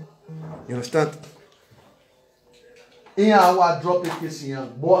 You understand? In our drop a case here,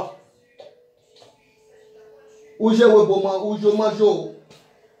 boy. Uje we boma, ujo majo.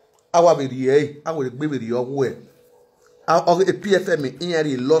 Our video, I will be with your way. Our PFM in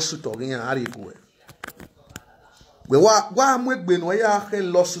a lawsuit or in a hurry go. Why am we been why a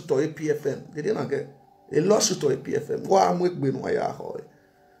lawsuit or a PFM? They didn't get a lawsuit or a PFM. Why am we been why a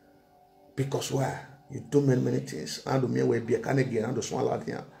because why? You do many things. And me we be a can again and small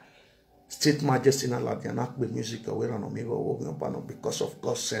ladia. State majesty na ladia not be music away on amigo because of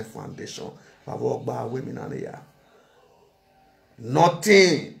God's sent foundation. I walk by women and here.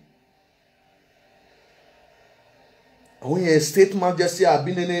 Nothing. When you state majesty, I've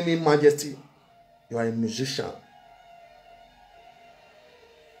been naming majesty. You are a musician.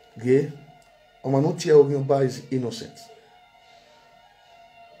 Gay. Omanutia Ogunba is innocent.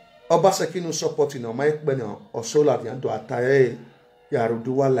 Obaseki no support in my ekbeno or solar do ataye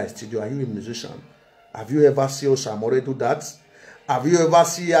yaruduwa like studio. Are you a musician? Have you ever seen Osamore do that? Have you ever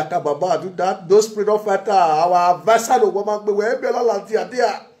seen Akababa do that? Those freedom fighter, our vessel of woman be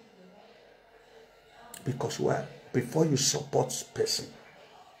there. Because why? Before you support person,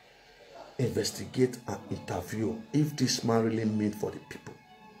 investigate and interview if this man really mean for the people.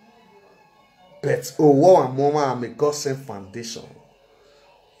 But oh, and mama, I'm a God sent foundation.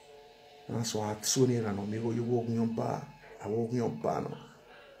 That's why Sony and Omigo, you walk me on bar. I walk me on bar now.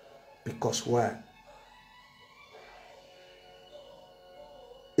 Because why?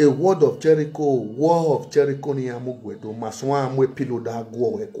 A word of Jericho, war of Jericho ni amugwe do maswa amwe pilo da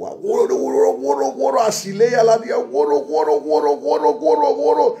go ekwa. Woro asileya la dia woro.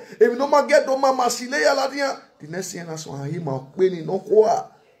 If no ma get do mama asileya la dia. The next thing that's why him pe ni no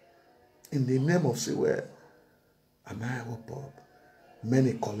kwa. In the name of say where am I up?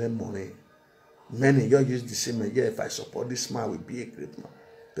 Many collect money. Many you use the same yeah. If I support this man, will be a great man.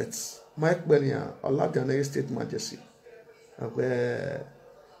 But Mike Benya, Allah the state majesty. Where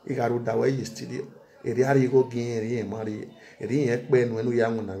he got out way yesterday. Eri go gain marry. Eri ekben when we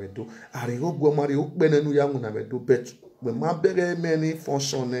young na do. Ari go marry ukben and young na do. But when my very many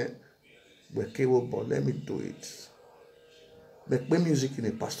function we cable but let me do it. Make music in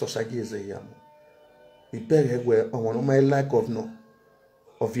a pastor sagi is a yam. We beg where on one of my lack of no.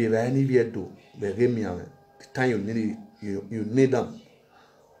 Of your any do the time you need them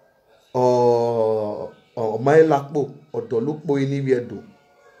or my lakbo or the look boy any do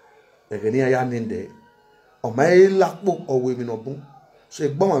the genia ninde or my lakbo or women or boom so a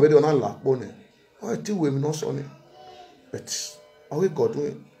bomb already on a lakbone or 2 women also on it but all we got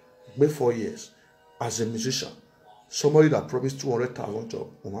doing before 4 years as a musician somebody that promised 200,000 job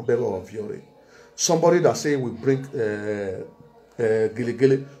on my beggar of your somebody that say we bring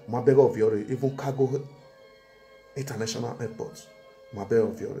Gili, my beggar of your even cargo international airports, my beggar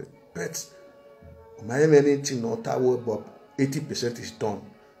of your pets. My anything not tower, but 80% is done.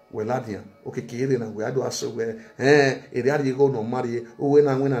 Well, Ladian, okay, Kirin and we had to ask where, if you go no marry, when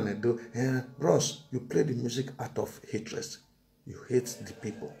I do, bros, you play the music out of hatred. You hate the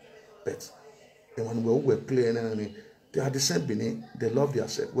people. But when we playing, they are the same being, they love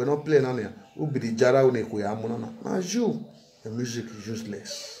themselves. We're not playing on here. Who be the Jara when we are Monana? Now you. The music is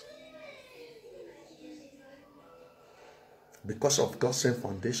useless. Because of God's same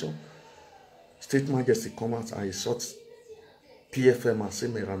foundation, State Majesty come out and he sought PFM and say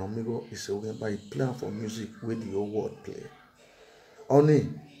Meranomigo is a way by plan for music with the whole world play. Only,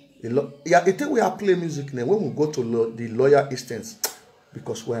 yeah, it we are playing music now. When we go to the lawyer instance,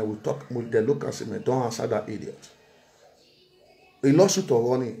 because when we talk with the local say, don't answer that idiot. A lawsuit or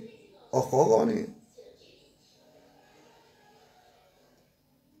running,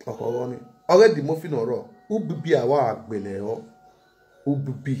 already moving or Ubibi awa agbele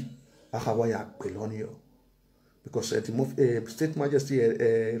ubibi akawa ya agbeloni o. Because the State Majesty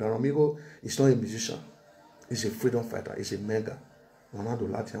Ramiro is not a musician. He's a freedom fighter. He's a mega. Ronaldo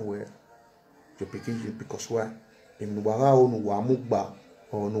Latin where you begin because why? In Wara onu wa mugba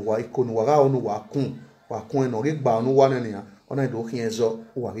or no wa iko no wara onu wa kun no rigba onu wa nenia ona do kin ezo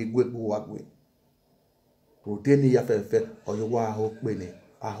wa rigwe wa gwe. Rodeni ya fefe oyo wa ho pe ni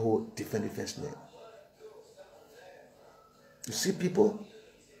aho defense name. You see people,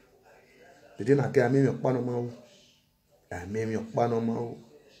 they didn't get me panoma. I mean your panoma.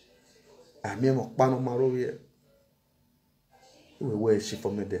 I mean your panoma here. Where is she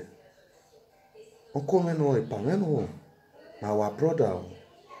from me there? Uncle no a parent our brother.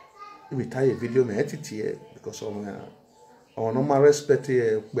 If we tie a video me here because of our normal respect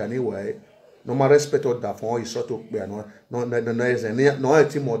here anyway. Normal respect of that for you sort of no is no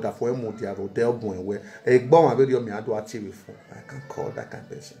team or that for him dia rodel bon where a bomb video me I do achieve for. I can call that kind of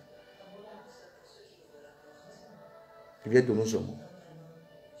person. If you don't know some,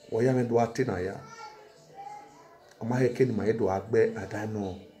 why am I do acting ya? Am I making my do agbe? I don't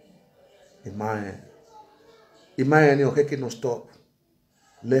know. Am I any okay no stop?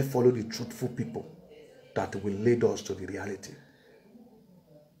 Let's follow the truthful people that will lead us to the reality.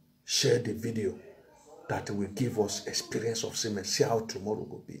 Share the video that will give us experience of semen. See how tomorrow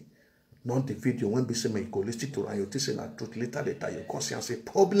will be. Not the video when be semen you go listen to and you think the truth later your conscience say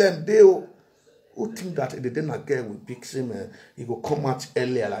problem deal. Who think that the day not get with big semen he go come out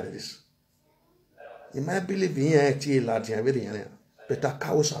earlier like this? You might believe in here lad and everything. Better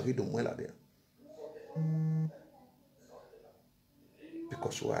cows have you done well there.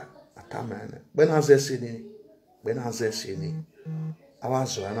 Because why? At that man, when I say I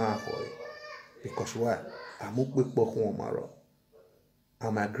was because why? I'm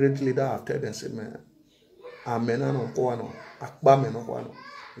a great leader after them say man. I'm no one. Akba no one.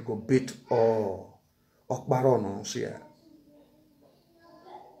 You go beat all Okbaro no see.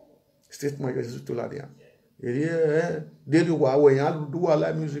 State Majesty to Ladia. Yeah, did you when you do a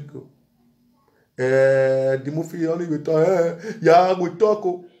live music? The movie only we talk. Yeah, we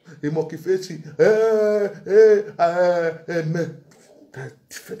talk. The Mokifesi.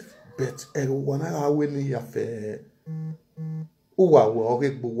 But everyone I win here uwa ore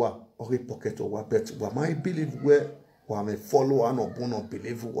gbowa ore pocket owa bet wa my believe where wa me follow and no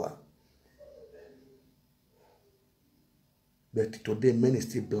believe wa. But today many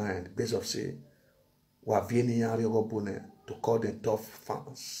still blind based of say wa vieni yari robune to call them tough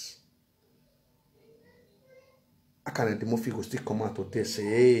fans. I can't the movie go still come out today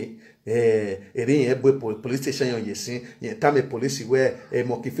say police station yon yesin yen time police where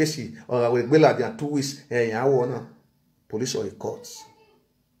Mokifesi or we gbela dia 2 weeks yan wona police or a courts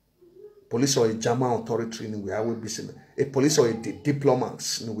police or a German authority ni we will be seen a police or a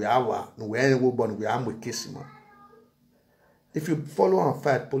diplomats ni we are no we born we am with case man. If you follow and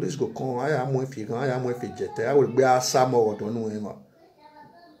fight police go come I am if you I am if you jet I will be asam or don't know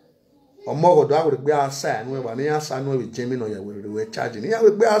or more do I would be outside and we near San with Jimmy or you will charging. Yeah,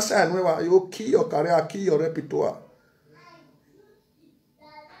 will be outside and you key your career, key your repertoire.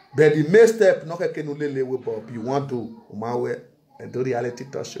 But the main step, not a canule with Bob, you want to my way and do reality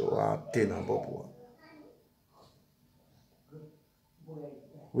to show 10 above.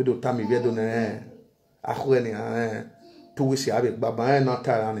 We do time we do a when 2 weeks avec Baba not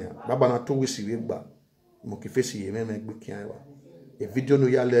Tarania, Baba not 2 weeks with Ba Mokifesi, make big a video no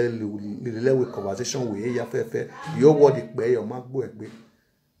ya le conversation we ya fe your word pe your magbo egbe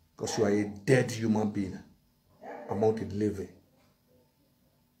because you are a dead human being among the living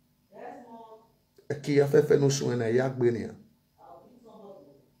ki ya fe no so na ya gbe ni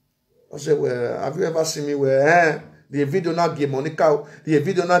I say well have you ever seen me where the video not give Monica the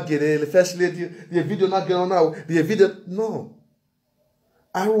video not give the first lady the video not give now the video no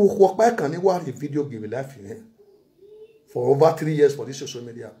I will work back and what the video give life in for over 3 years for this social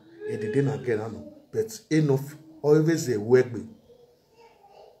media, it didn't get on. But enough always a work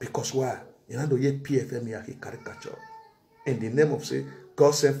because why? You know the PFM here caricature. In the name of say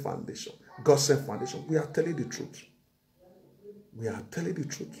God Sent Foundation. God Sent Foundation. We are telling the truth. We are telling the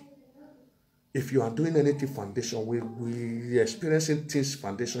truth. If you are doing anything foundation, we are experiencing things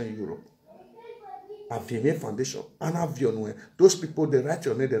foundation in Europe. Avime Foundation, and Avion, those people they write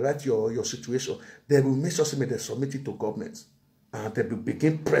your name, they write your situation, they will make sure they submit it to government. And they will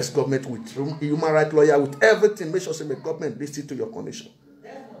begin press government with human rights lawyer, with everything, make sure the government listen to your condition.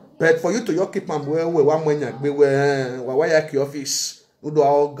 But for you to your keep and where one when you why your office, you do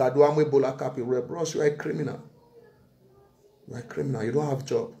all God one bola cap you bros, you are a criminal. You are a criminal, you don't have a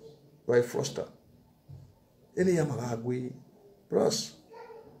job, you are a fraudster. Any yamagwe. Bros.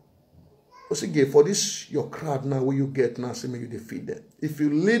 For this your crowd now, where you get now, say you defeat them. If you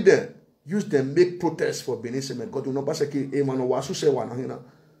lead them, use them, make protests for Benin. Say God, you know, pass a man wasu se wana hina.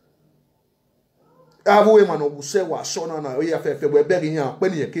 Avo man se wa sona na we afe we beg yan pe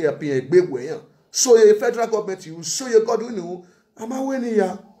ni ke apin egbegwe yan. So the federal government you so your God we know. Am I winning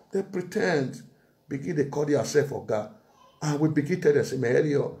ya? They pretend. Begin they call yourself for God. And we begin to say,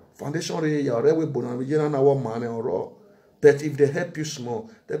 me foundation re ya re we bona we na na one man or raw. But if they help you small,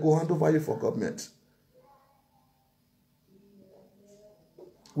 they go hand over you for government.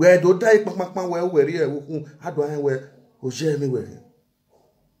 Where do die where here how do I wear you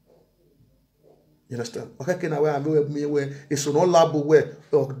understand? Okay, can I wear me where it's no labo where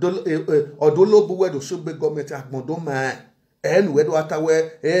or do where the sub government agmondo man and where do I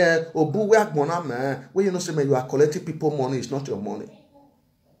wear obu where agmona man where you know say you are collecting people money, it's not your money.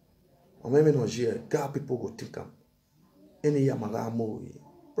 Or maybe no here, God people go think am. Any yamagamo,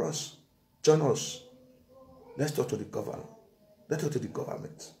 bros, join us. Let's talk to the government. Let's talk to the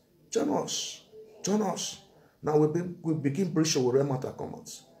government. Join us. Join us. Now we begin breaching with matter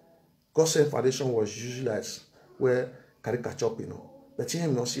comments. God-sent foundation was utilized where caricature, you know. But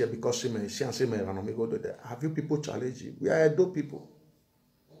him not see because he may see and say, go to there. Have you people challenge you? We are adult people.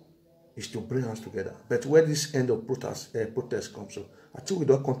 It's to bring us together. But where this end of protest comes from, I think we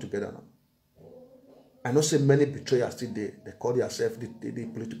don't come together now. I know say many betrayers still there. They call themselves the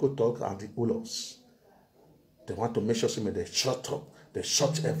political talk and the bullets. They want to make sure they shut up. They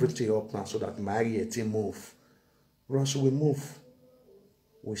shut everything up now so that my team move. Once we move,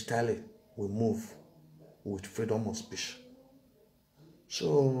 we style it, we move with freedom of speech.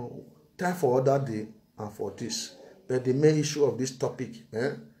 So time for other day and for this. But the main issue of this topic,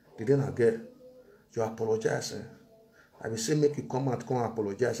 they didn't get. You apologize. I will say make you come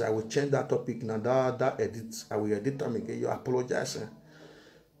apologize. I will change that topic now. That edit. I will edit them again. You apologize.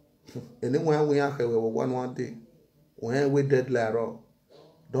 Anyone we have one day. When we deadline,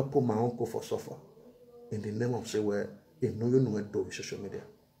 don't put my uncle for suffer. In the name of say where if no you know it do social media.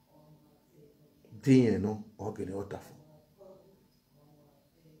 Ding no or get out of.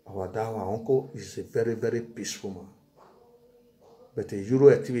 Our uncle is a very, very peaceful man. But a Euro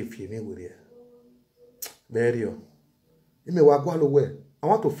activity me with you. Very I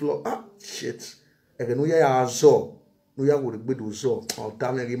want to flow. Ah, shit. Again, we are zo. We are with the good zo. Or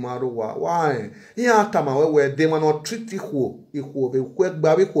damn it, why? Here, Tama, where they will not treat equal. Equal, the quick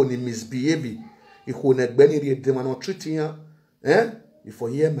baby who misbehave. Equal, net Benny, they will not treat you. If you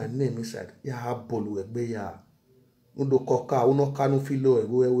hear my name inside, you have bolu beya. Uno coca, uno canu filo, a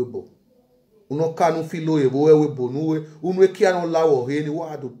webo. Uno canu filo, a webo, no, unwekiano lao, any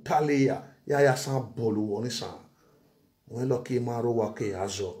word to talia. Ya san bolu on his son. When lucky maro wake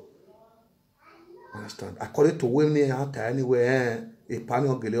azo. Understand? According to women out anywhere, a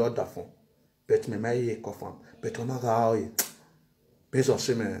panel gele order phone. Bet me may coffin. Bet on a based on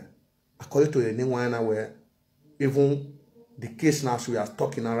same. According to the new one where even the case now we are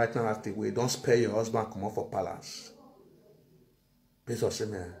talking right now at the way, don't spare your husband come off for palace. Based on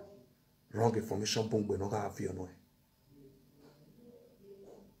same wrong information boom we not have you know.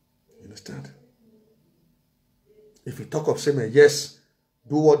 You understand? If you talk of saying yes,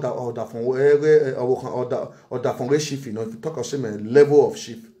 do what the from shift, you know, if you talk of saying level of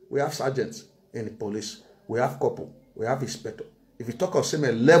shift, we have sergeants in the police, we have corporal, we have inspector. If you talk of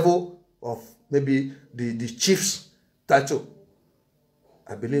saying level of maybe the chief's title,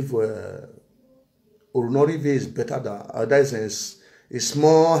 I believe Orunorive is better than that is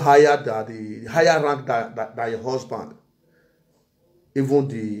more higher than the higher rank than your husband. Even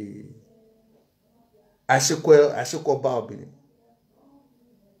the I sequel Balbini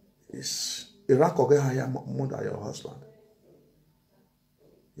is a rank of higher more than your husband.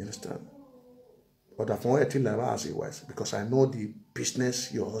 You understand? But that phone as it was because I know the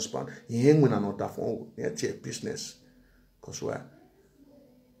business your husband. He ain't when another phone business. Because where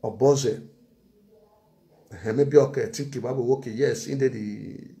or boze maybe okay think about okay yes in the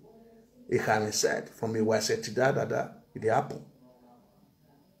it said from me was said to that it happen.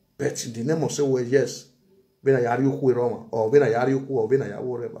 But in the name of say well yes when I are you wrong or when I are you or when I are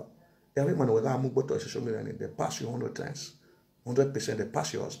whatever. Every man will have moved to social media and they pass you 100 times. 100% they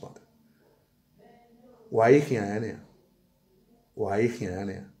pass your husband. Why here? Why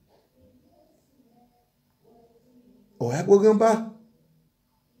here? Oh, I go gamba.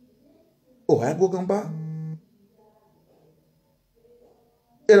 Oh, I go gamba.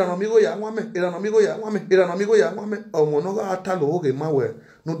 Era no amigo ya wame. Era no amigo ya wame. Era no amigo ya wame. Oh, monoga atalo oge mawe.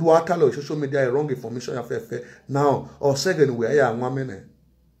 No do atalo social media wrong information ya fefe. Now, or second we ya wame ne.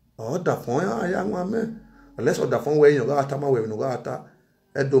 Oh, da phone ya wame. Unless on the phone where you got a where you got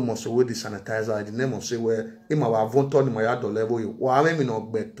Edo must away the sanitizer, the name of say where him our vonton in my other level, or I mean no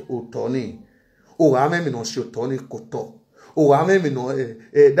bet o Tony, or I mean no show Tony Koto, or I mean no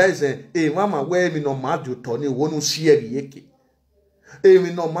that is a mama where me no mad you Tony, won't see a yeki.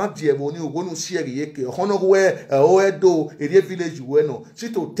 Emi no madie mo ni wonu share yeke hono where o Edo e village we no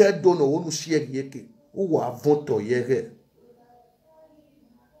sit to third do no wonu share yeke o wa voto yere.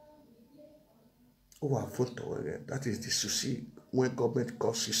 That is the sushi. When government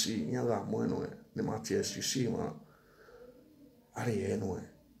calls sushi, yanga mono the Matthias sushi ma. Are anyway.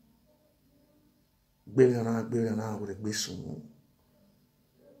 Billionaire with a bisum.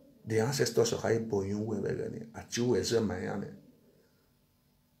 The ancestors of high boy you were any at you as a man.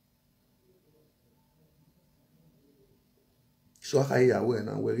 So high away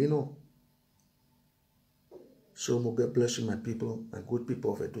now where you know. So may God bless you, my people and good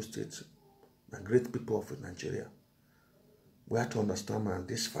people of Edo State. And great people of Nigeria. We have to understand, man,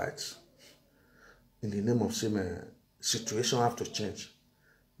 these fights, in the name of same situation, have to change.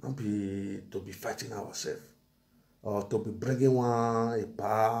 Not be to be fighting ourselves, or to be bringing a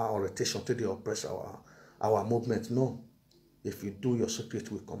power or rotation to the oppress our movement. No. If you do, your secret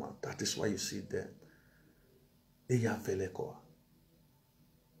will come out. That is why you see there.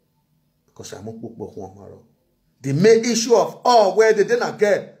 Because I'm the main issue of all where they didn't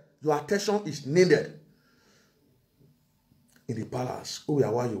get. Your attention is needed in the palace. Who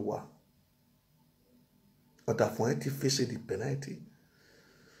are you are. But that for anything facing the penalty.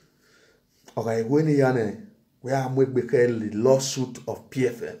 Okay, when you where I'm with the lawsuit of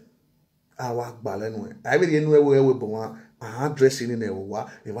PFM. I work balenwe. I really know where we belong. Dressing in a wa.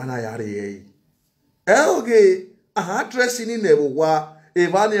 Ivana yari. Okay, dressing in a wa.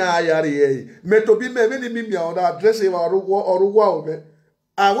 Ivana yari. Metobi me many mimia on that dress or wa.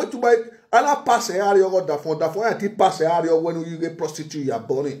 I went to buy and pass a area of the phone. The phone I did pass a area when you get prostitute you are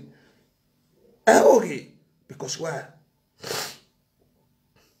burning. Okay. Because why?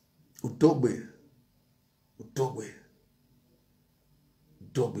 Udogbe.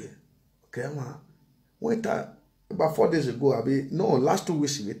 Okay, man. Went about 4 days ago, last 2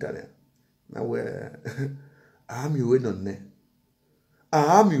 weeks later. Now where I'm you waiting on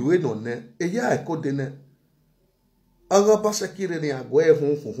there. A year I called in. Aga pasakire ni agwe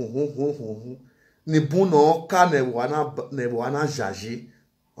hu ni buno ka ne wana jaji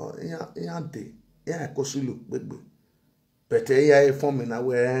ya de ya kosulu gbegbe bete ya e form na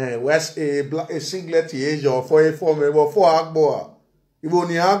we west a singlet ejo for a form for agbo ibo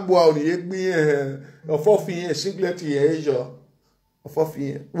ni agbo o ni egbi for fin singlet ejo for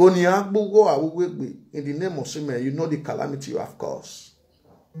fin wo ni agbo go awugbe in the name of Sime, you know the calamity you have caused.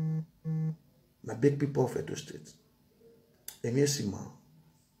 Na big people of Edo State. Emesima.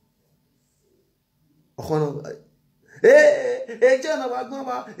 Okono jana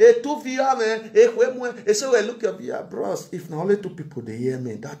wagoma two via me kwemwe so we look up here bros if now only 2 people they hear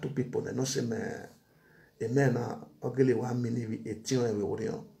me that 2 people they no say me amen ogele 1 minute 18 we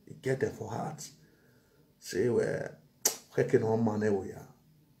worion you get them for heart say we freaking on man we are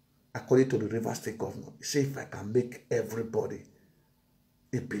according to the River State governor say if I can make everybody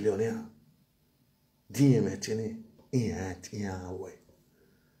a billionaire DMTN in our way.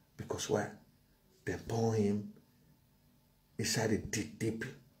 Because why? They born him inside a deep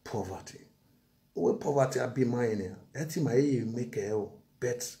poverty. What poverty I be mine here? That's my make a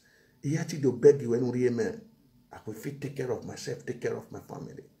bet. He had to beg you when we man. I will fit take care of myself, take care of my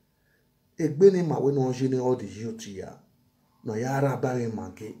family. It been in my way no all the youth here. No yara bury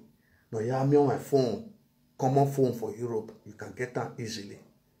monkey. No yara me on my phone. Common phone for Europe. You can get that easily.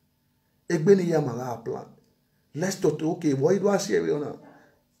 It been here my plan. Let's talk okay, what do I say?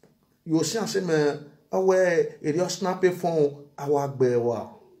 You see, I say, man, away, if you snap a phone, our bewa.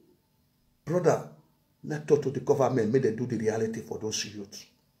 Brother, let's talk to the government, may they do the reality for those youths.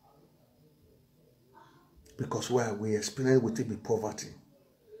 Because where we experience with it be poverty.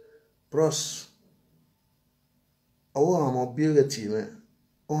 Bros, I'm ability, man.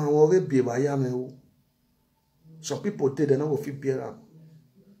 I'm already be by yam. Some people did, they don't feel better.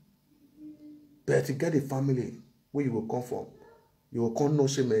 But to get a family where you will come from, you will come no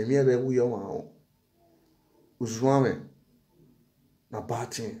say me mere we are uzwame na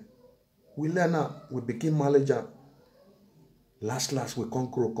bad thing. We learn now, we begin manager. Last we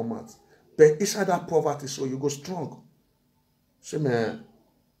can't grow come out. But inside that poverty, so you go strong. Say man,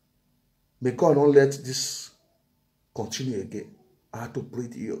 may God don't let this continue again. I had to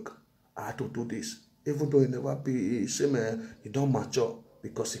breathe yoke. I had to do this. Even though you never be say man, you don't mature.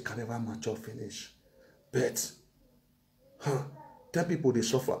 Because it can never mature finish. But, 10 people they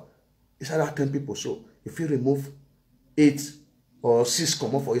suffer. inside that 10 people, so if you remove 8 or 6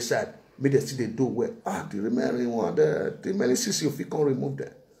 come off for inside, maybe they still they do well. The remaining one, the remaining 6, if you can remove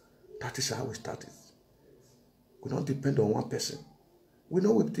them. That is how we started. We don't depend on one person. We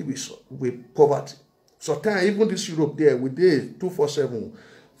know we deal with poverty. So time even this Europe there, we did 247.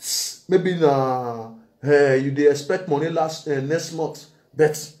 Maybe you they expect money next month,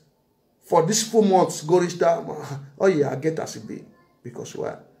 but for this 4 months, go reach that. Oh yeah, I get as it be. Because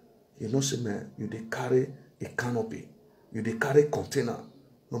why? You know, say man, you they carry a canopy, you they carry container,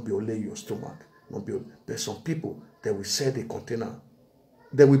 not be only your stomach, not be. There's some people that will sell the container,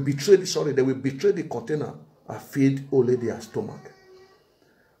 they will betray the container and feed only their stomach.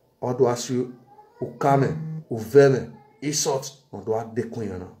 Odo asu ukame, uveme, isot, odo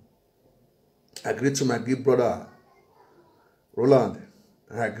adekunyana. I greet to my good brother Roland.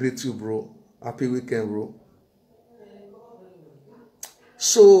 I greet you, bro. Happy weekend, bro.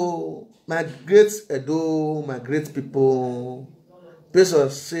 So my great Edo, my great people, people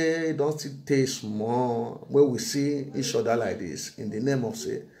say don't still taste more when we see each other like this in the name of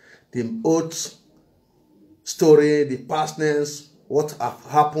say the old story, the pastness, what have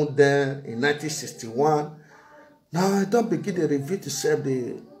happened then in 1961. Now I don't begin to review to say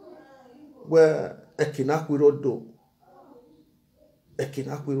the where Ekinakwirodo,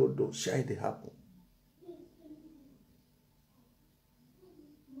 shall they happen.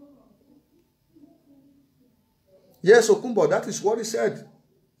 Yes, Okumbo, that is what he said.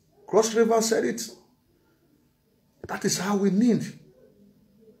 Cross River said it. That is how we need.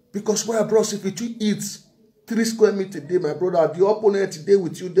 Because where, bros, if you eat 3 square meters a day, my brother, the opponent today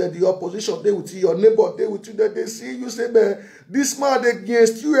with you there, the opposition day with you, your neighbor day with you there, they see you say, man, this man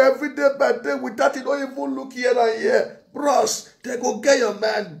against you every day by day without you don't even look here and here. Bros, they go get your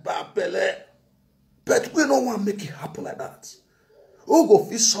man back, Bele. But we don't want to make it happen like that. Who go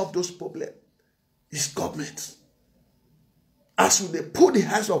fit solve those problems? It's government. As they put the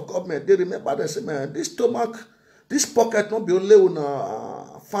hands of government, they remember they say, man, this stomach, this pocket not be only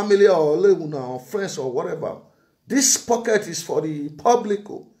on family or only on friends or whatever. This pocket is for the public.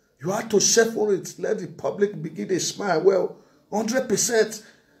 You have to shuffle it. Let the public begin to smile. Well, 100%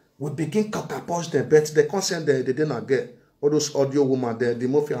 will begin counterpunch them, but the consent they did not get. All those audio women there, the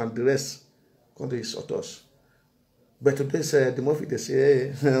Murphy and the rest, come to sort us. But today say the Murphy they say,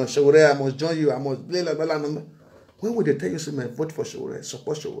 hey, Shawure, I must join you. I must blah blah blah. When would they tell you, say, man, vote for Shawure,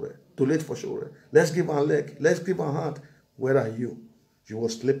 support Shawure, donate for Shawure, let's give her a leg, let's give her a hand. Where are you? You were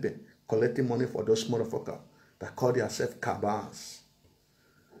sleeping, collecting money for those motherfuckers that call themselves cabans.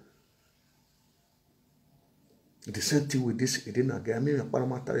 The same thing with this, it didn't get me a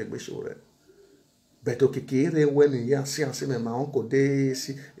parameter with Shawure. But okay, when you see and say, my uncle, they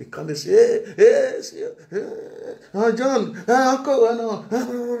see, he can't say, hey, John, uncle,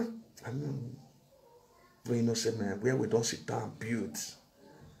 I mean, but you know, say, man, where we don't sit down build.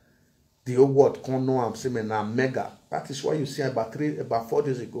 The old word can't know I'm saying, man, I'm mega. That is why you see about 4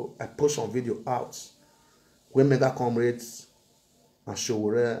 days ago, I post some video out when mega comrades and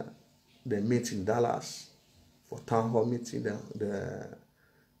Shawure, they meet in Dallas for town hall meeting.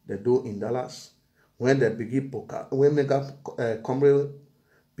 They do in Dallas. When they begin poker, when mega comrade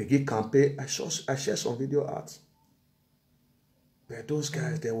begin campaign, I share some video out. But those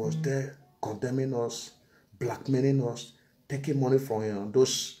guys, they was there condemning us, blackmailing us, taking money from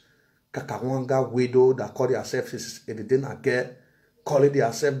those Kakawanga widow that call themselves, they didn't get, calling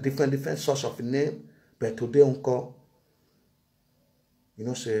themselves different source of name. But today, uncle, you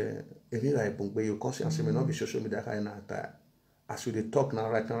know, say, you can't say, and say, not be social media kind of that. As we talk now,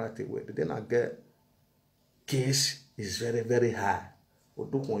 right away, they didn't get case is very, very high.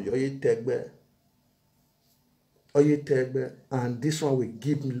 And this one will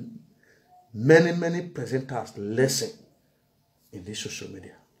give many presenters lesson in this social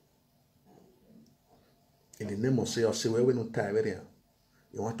media. In the name of say where we not tie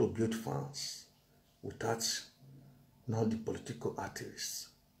you want to build fans without not the political activists.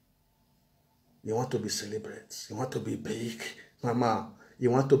 You want to be celebrities. You want to be big mama.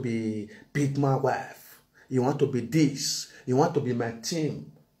 You want to be big my wife. You want to be this. You want to be my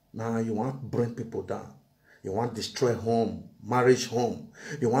team. Now you want to bring people down. You want to destroy home, marriage home.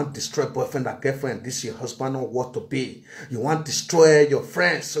 You want to destroy boyfriend or girlfriend. This is your husband or what to be. You want to destroy your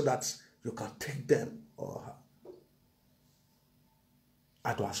friends so that you can take them or her.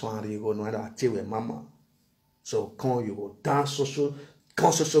 I don't you go no tell with mama. So come you will dance social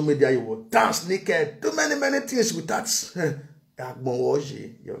media, you will dance naked, do many things with that.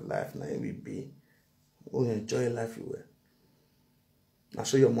 Your life now will be. Oh, enjoy your life you will. I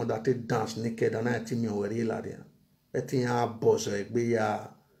saw your mother take dance naked and I think me already la there. I think I boss be ya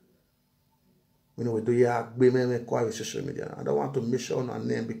We know we do ya be me call social media. I don't want to mention on our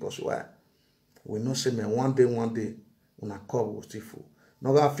name because why? We know say me one day una call will still full.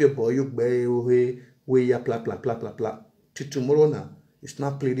 No ga feel boy you be we ya pla. Till tomorrow now, it's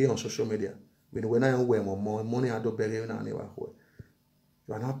not played on social media. When I wear more money I do bury na never where.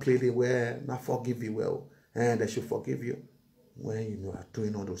 You are not playing where not forgive you well, and they should forgive you when you are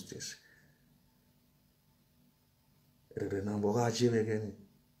doing all those things. Voyage again.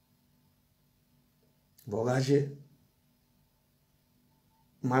 Voyage.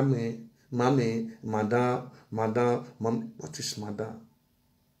 Mammy, madame, what is madame?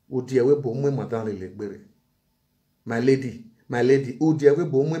 Would dear we boom madame Lilegberry? My lady, oh dear we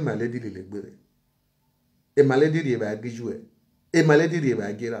boom my lady Lilegberry. A my lady the bagage. A my lady the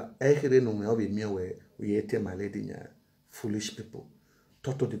bagira. I hear no me of me away. We ate my lady. Foolish people.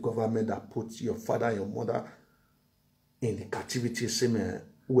 Talk to the government that puts your father and your mother in the captivity. Same.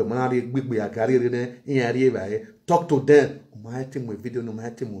 We marry big talk to them. My team with video no my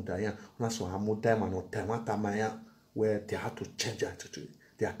team with Diane. That's why I'm with them and not Tamaya where they have to change their attitude,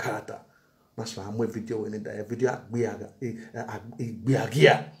 their character. That's why I'm with video in the video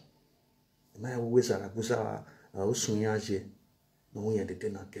Biagia. My always are Gusa Osunyaje. No one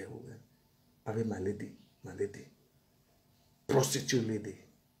did not get away. I mean my lady. Prostitute lady.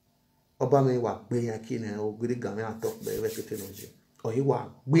 Obama wa being a king or good gamma talk by technology. Or he was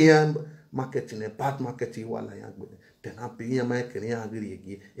being marketing a bad marketing while I am with. Then I be a man can agree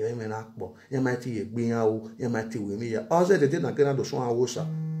again. You may not bo. You might be out. You might with me. Also, they did not get to show Idahosa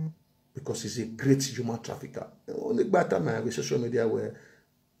because he's a great human trafficker. Only better man with social media where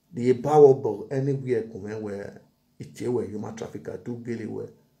the powerful anywhere come where it's where human trafficker do really well.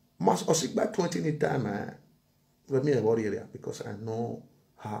 Must also by 20 time. Let me about area because I know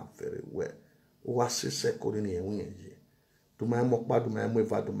her very well. What's his second in do my mokba, do my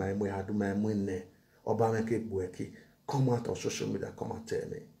move, do my way, do my money, Obama cake worky. Come out of social media, come and tell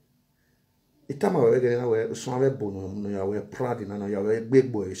me. It's time I was getting away, so I'm a bono, no, you're proud in an you're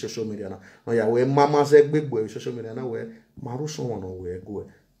big boy, social media, no, you're mamma's a big boy, social media, no way, Maruso one away, go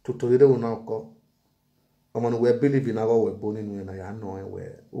to Toledo now call. I'm on where believing I was born in when I know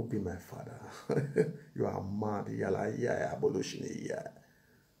where will be my father. You are mad, yalla, yeah, abolition, yeah.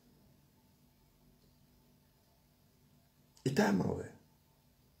 It's time away.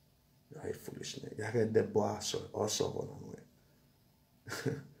 You are a foolishness. You get the boss also on way.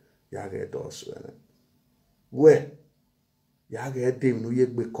 You get also. Where? You get them no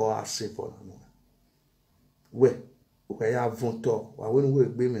yet be call as safe on where? Okay, I want to. I won't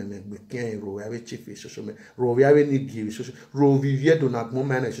work be me be can ro. I have chief social media. Ro we have any give social. Ro vivie do not mo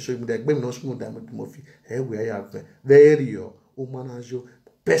man social media. Be me no smooth that mofi. Hey, we have very yo. O manager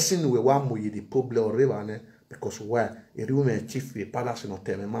person we want mo the problem or river because where a room chief palace no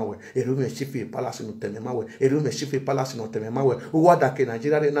tememawe. A room chief palace no tememawe. A room chief palace no tememawe. Who that in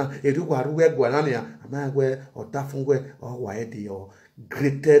Nigeria na a room where guanania. Am where or dafungwe or why the or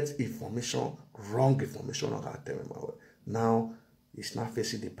greatest information. Wrong information on that time. Now it's not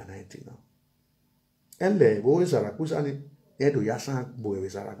facing the penalty now. And the boy Zaragoza ni edo yasa boy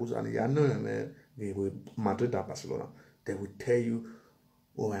Zaragoza ni yano and they will Madrid and Barcelona. They will tell you,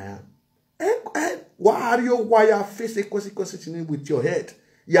 oh, why are you facing consequences with your head?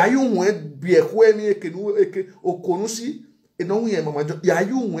 Ya you went be a when okonusi eno ye mama ya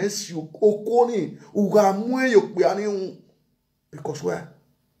you went si okoni ugamwe yokbiani because where.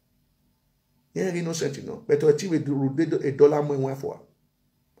 Yeah, innocent, you know. But to achieve $1 more for.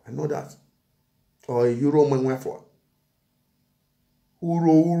 I know that. Or €1 more for.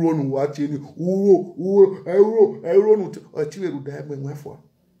 Euro no watching euro no achieve $1 more for.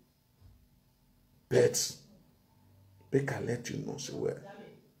 But they can let you know so well.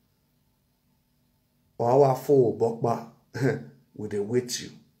 Our four Bokba will they wait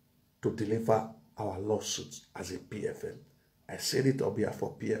you to deliver our lawsuits as a PFM. I said it on behalf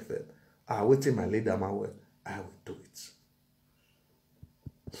of PFM. I will tell my leader my way. I will do it.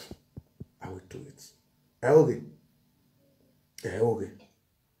 I will do it. Okay.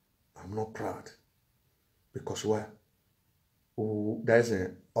 I'm not proud. Because why? Oh, there's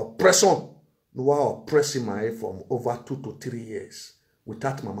an oppression. No one oppressing my head for over 2 to 3 years.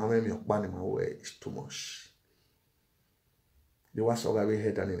 Without my mama me banning my way is too much. The was already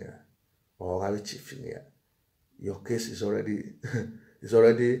head in there. Or already chief in here. Your case is already is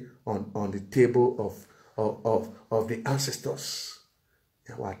already on the table of the ancestors.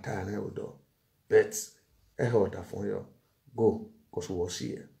 But I heard that from you. Go, because we was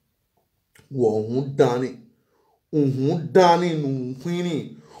here. Who done it? Who done it?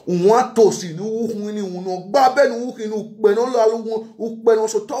 Uma tosi no uhuni uno babe no uhinu beno lalu ukbeno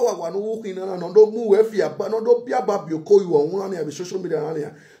so tawa wa no uhina no do mu efia ba no do bia ba bi ko you on na be social media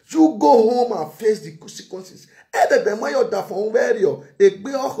na you go home and face the consequences ede be mayo da fon verio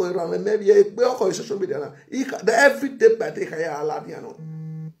egbe oko ran me bi egbe oko social media na every day by day kaya ala dia no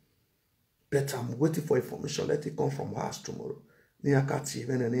but I'm waiting for information let it come from us tomorrow ni akati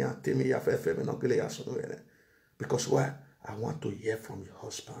even ni atemi ya fefe me no kele ya so no because why I want to hear from your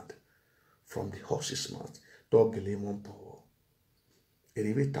husband, from the horse's mouth. Dog lemon power.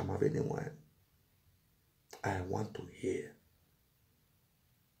 Every time I want to hear.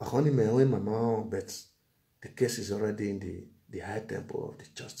 I only my own mama, but the case is already in the high temple of the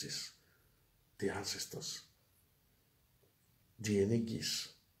justice, the ancestors, the enigis.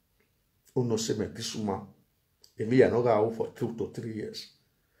 Who knows me this woman? If we are not out for 2 to 3 years,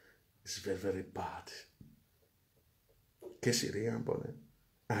 it's very, very bad.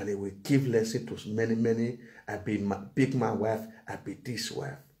 And they will give lesson to many. I be my big man wife, I be this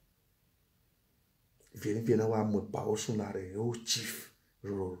wife. Vieni wa mo pa osunare o chief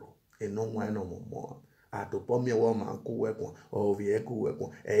roro e no wa no more. I to bomb me wa man ku weapon or we ku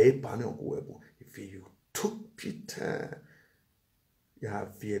weapon e pa no ku weapon. If you took Peter, you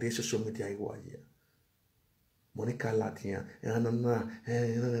have very social media iwa here. Monica Latina,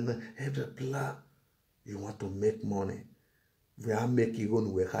 blah. You want to make money. We are making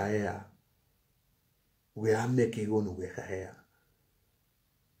on we hire. We are making on we hire.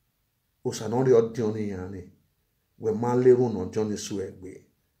 Osanori or Johnny yani. We manly run on Johnny Swegbe.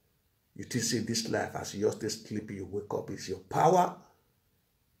 You think see this life as you just sleep, you wake up, is your power.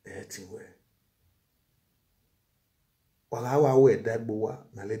 Anyway. While our way that boy,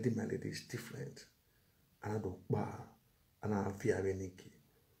 my lady is different. And I don't bar and I fear any.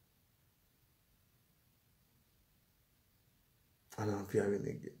 And I'm fearing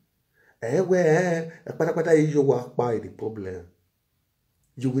again. You walk by the problem.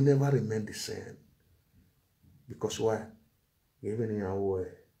 You will never remain the same. Because why? Even in your way,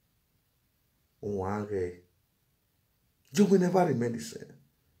 you will never remain the same.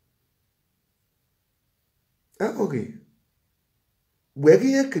 Okay. Where do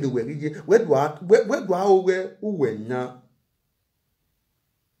you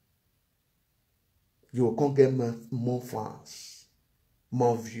can get more fans.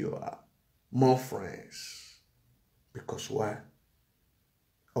 More viewer, more friends. Because why?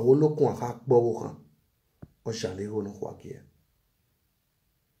 I will look on hack bow on Shali Hono Wagia.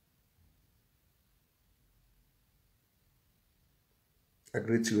 I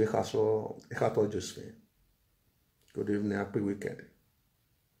greet you, Ekato Josephine. Good evening, happy weekend.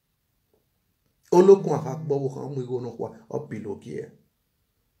 Oh, look on hack bow on we go no up below here.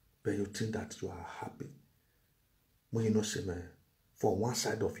 But you think that you are happy. When you know, say, man. For one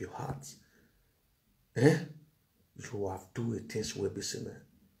side of your heart, you have do things will be seen.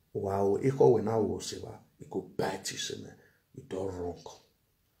 Wow, equal when I will say, it could bite you, see, you don't wrong.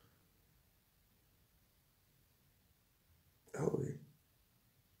 Oh,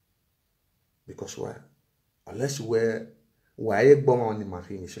 because why? Unless why you bomb on the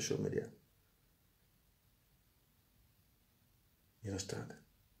market in social media. You understand?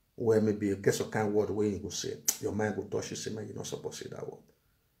 Where maybe you get some kind of word where you go say, your mind will touch you, say, man, you're not supposed to say that word.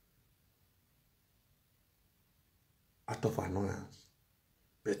 Out of annoyance.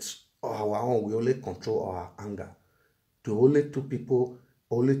 But our own, we only control our anger. To only 2 people,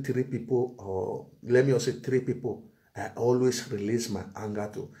 only 3 people, or let me also say 3 people, I always release my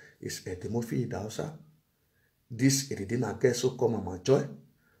anger to. Is Edimofi Idahosa. This Eridina Gesso come my joy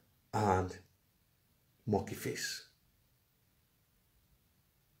and Monkey Face.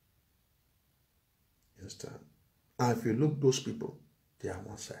 Understand? And if you look those people, they are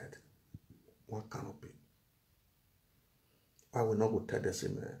one side, one canopy. I will not go tell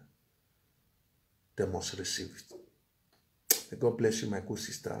them, they must receive it. May God bless you, my good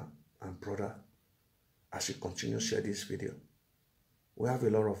sister and brother, as you continue to share this video. We have a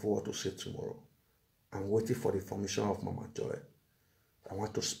lot of work to say tomorrow. I'm waiting for the formation of Mama Joy. I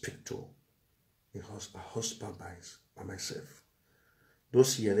want to speak to a husband by myself.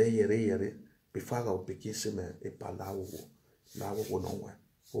 Those yere. Before I will begin saying a palawo no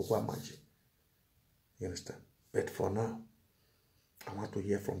over magic. You understand? But for now, I want to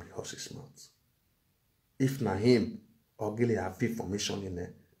hear from the horse's mouth. If not him, or Gilly have information in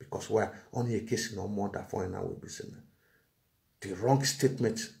there, because why only a case no more than for an hour will be saying the wrong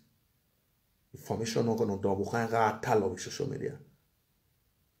statement. Information not gonna do we can't tell with social media.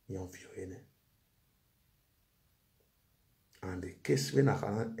 You view in it. And the case when I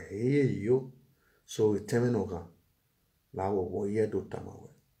can you. So we tell me no la wo ye do tamawe.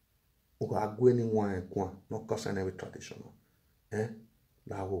 Ugo agwe ni one and one, no concern every traditional.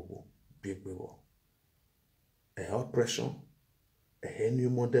 La wogo, big wo. A oppression, a new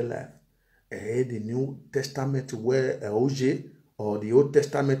model life, the New Testament where a OJ or the Old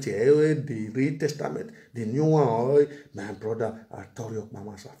Testament, the New Testament, the new one, my brother, I told you,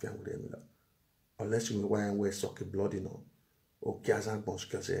 Mama Safian with him. Unless you wear and wear socky blood, you know, or Kazan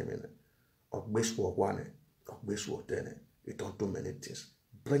Bonska, or Biswa one, or Biswa ten. You don't do many things.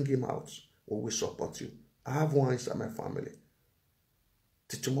 Bring him out. We will support you. I have one inside my family.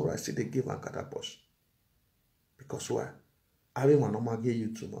 Till tomorrow I see they give and catapult. Because why? Everyone normal give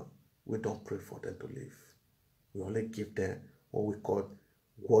you too much. We don't pray for them to live. We only give them what we call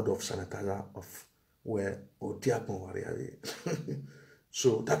word of sanitizer of where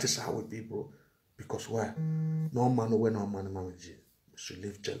so that is how we be, bro. Because why? No man when no man manage. We should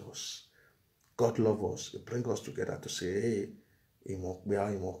live jealous. God love us. He bring us together to say, hey,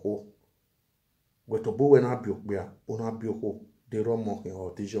 imokbea. We to bo when abiokbea, una bioko, de ro mokin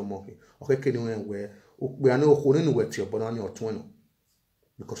or dijo mokin. Okay, can you where we are no holding with your banana or twin?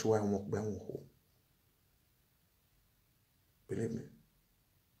 Because why mokbea ho? Believe me.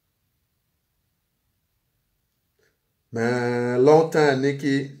 Man, long time,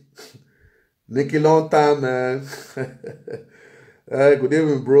 Nikki. Nikki, long time, man. Hey, good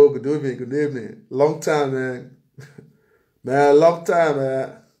evening, bro. Good evening. Good evening. Long time, man. Man, long time,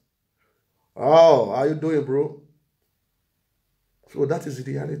 man. Oh, how you doing, bro? So that is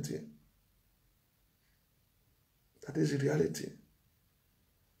the reality. That is the reality.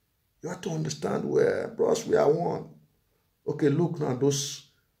 You have to understand where, bros, we are one. Okay, look now,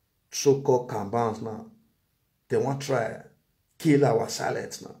 those so-called Kambans now. They want to try kill our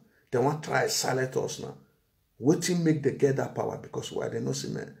silence now. They want to try silence us now. Waiting make them get that power because why they know see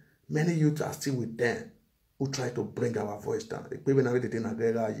man. Many youth are still with them who try to bring our voice down.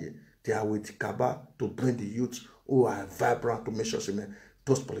 They are with Kaba to bring the youth who are vibrant to make sure see man,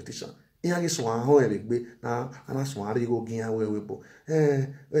 those politicians. Iyan is one how we be na anaswari go gian we bo.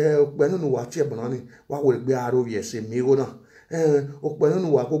 Okpenu no wa tie bonani wa we gbe aro ye se mi go na. Okpenu no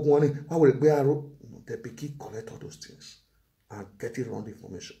wa gogun ani wa we gbe aro. They begin collect all those things and get it wrong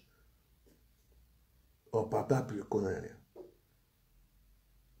information. Or Baba Bukonaria.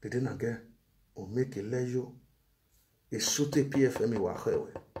 They didn't get or make a leisure a suit PFM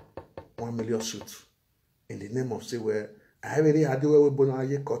Wahewe 1 million suits in the name of say where I already had to with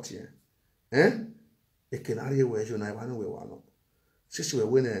Bonaye cut here. A canary where you never know where one. Since we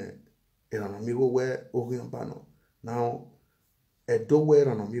win a amigo where Ogion Bano now. A doorway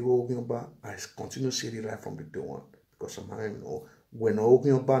and amigo Ogiomba, I continue to see the right from the day one because sometimes you know when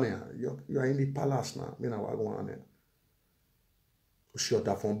Ogiomba you are in the palace now. Me na wagon ane. Ushio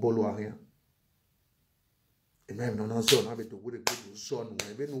da from bolo here. Even no zone have to would good zone.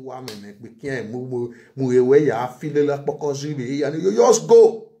 Even no woman we can't move away. Ya feel like because you and you just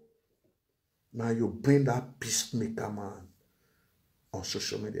go. Now you bring that peacemaker man on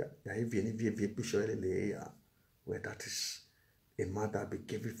social media. Ya even picture where that is. A man that be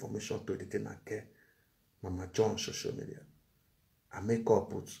give information to the thing I care. Mama John social media. I make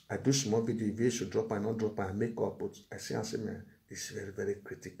outputs. I do small video. If you should drop and not drop, I make outputs. I see and say, man, it's very, very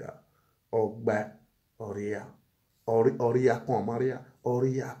critical. Ogba, Oria, Oria con, Maria,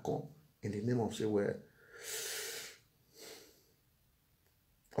 Oria con. In the name of say where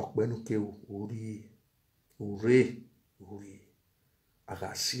Okbenuke Uri,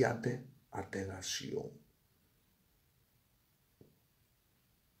 Agasiate, Ateration.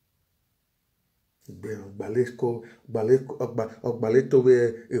 Gbaleto we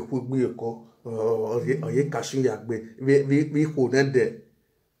ekwugbi eko oye kashin yagbe we ko nende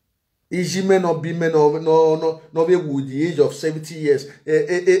ijime no be men no be with the age of 70 years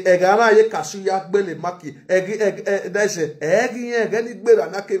egana ye kashin yagbe le maki that's ni gbera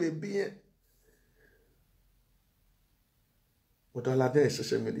na ke be bien odala de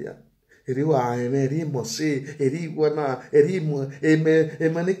social media. Eri wa eri mo se eri wana eri mo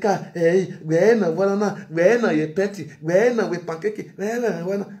emanika we na ye peti we na we pancake we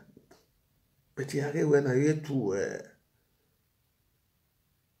na peti age we na ye tu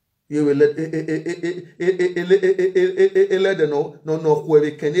ye we let ele de no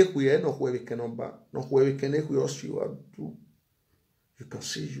we kene ku ye no we kenomba no we kene ku os you are do you can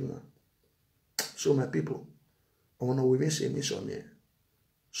see you now. So my people I want to we say mission here.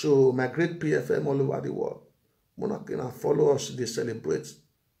 So my great PFM all over the world, Monarchina follow us, they celebrate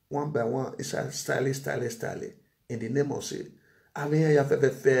one by one. It's a style. In the name of say, I mean I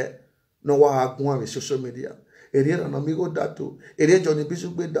have fair no wa go on social media. Eri an amigo dato, eri Johnny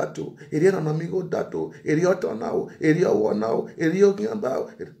Ibizugbe dato, eri an amigo dato, eri oto now, eri owo now, eri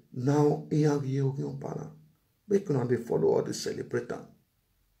ogiamba. Now, make they follow all the celebrator.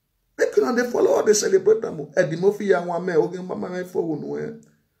 Make they follow all the celebrator. At the Mofia, one man, Ogan Mama for one.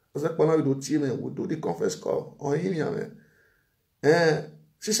 As a we do the conference call on him.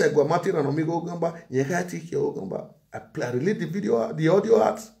 She said, go Martin and Omigo Gamba, Yehati, Yogamba. I relate the video, the audio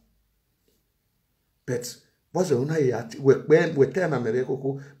art. But what's the one when we turn America,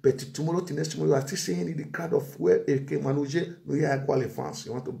 but tomorrow, next tomorrow, you are still seeing the crowd of where it came manuje, we are qualifiers.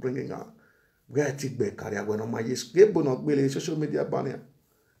 You want to bring it out. We are take back career when on my yes, get not really social media banner.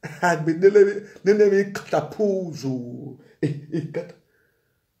 Had been the catapuzo.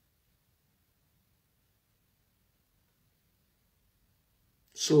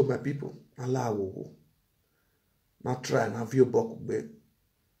 So, my people, Allah will not try and have your book bed.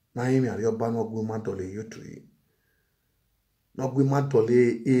 Na him ya yoba no gwe madole yotui. No gwe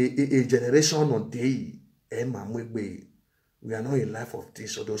madole a generation on day ma mwegbe. We are not in life of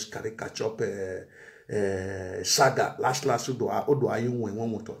this or those caricature saga last odo ayu when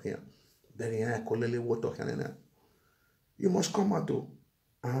one talk here. Then ya kolele what talk here. You must come out to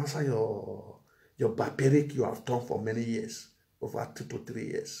answer your barbaric you have done for many years, over 2 to 3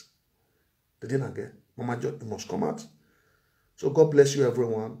 years. They didn't get Mama John, you must come out. So God bless you,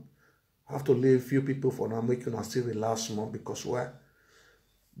 everyone. I have to leave few people for now, make you not still relax more because why?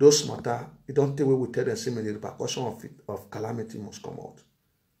 Those matter, you don't take away with tell them say the repercussion of calamity must come out.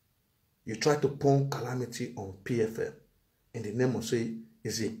 You try to put calamity on PFM in the name of say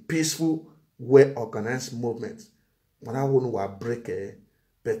it's a peaceful, well-organized movement. When I want to break it,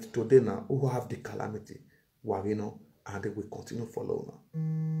 but today now, who have the calamity, and they will continue following now.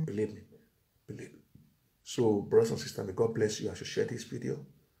 Believe me. Believe me. So, brothers and sisters, may God bless you as you share this video.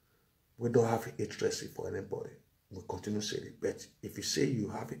 We don't have interest for anybody. We'll continue saying it. But if you say you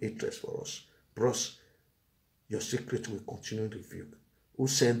have interest for us, bros, your secret will continue to reveal. Who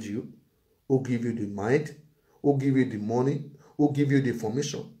send you? Who give you the mind? Who give you the money? Who give you the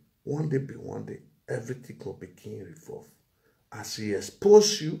information? One day, everything will begin revolve. As he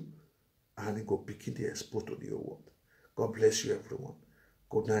expose you, and he will begin to expose to the whole world. God bless you, everyone.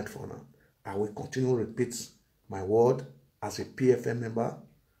 Good night for now. I will continue to repeat my word as a PFM member.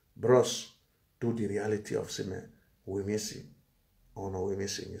 Bros, do the reality of Sime. We miss you. Oh no, we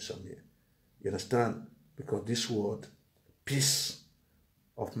miss you somewhere. You understand? Because this word, peace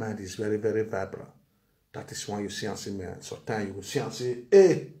of mind, is very, very vibrant. That is why you see and see me. Sometimes you will see and say,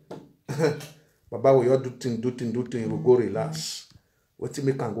 hey, Baba, we all do thing, you will go relax. What you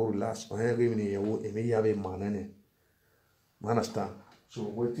make can go relax? I ain't even in me have a man. Understand? So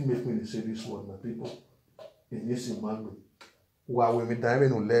what you make me say this word, my people? In this man, while we dive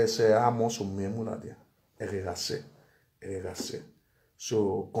in, let's say, I'm also memorable.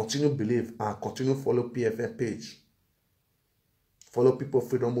 So continue believe and continue follow PFM page. Follow People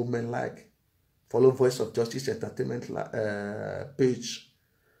Freedom Movement follow Voice of Justice Entertainment page.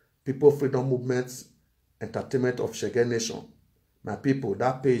 People Freedom Movement Entertainment of Shege Nation. My people,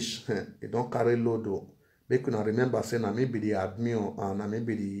 that page, it don't carry load though. Make you remember saying I may be the admin and I may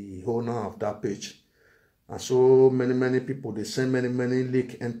be the owner of that page. And so many people they send many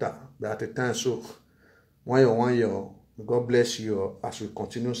link enter. But at the time, so 1 year, God bless you as we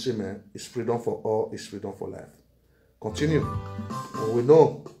continue saying, man, it's freedom for all, it's freedom for life. Continue. And we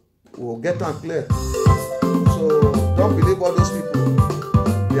know we'll get on clear. So don't believe all those people.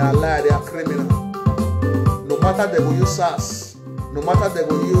 They are liars, they are criminal. No matter they will use SARS, no matter they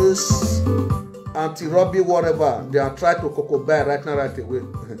will use anti-robbery, whatever, they are trying to buy right now, right away.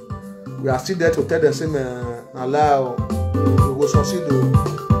 We are still there to tell them, say, allow, we will succeed to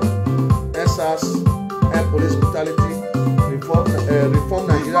SARS, police brutality, reform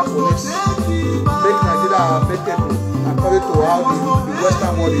Nigeria police, make Nigeria affected according to how the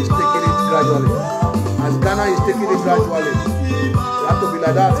Western world is taking it gradually. As Ghana is taking it gradually, it has to be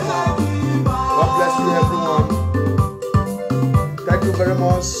like that now. God bless you, everyone. Thank you very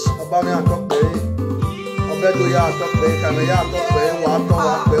much. Obama and Talk Bay.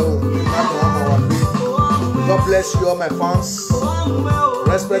 God bless you, all my fans.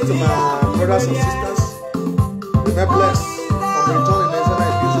 Respect to my brothers and sisters. Remember, blessed. From return in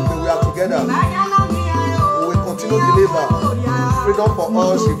Ibizugbe, we are together. We will continue to deliver freedom for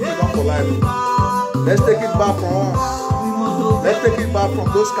us, freedom for life. Let's take it back from us. Let's take it back from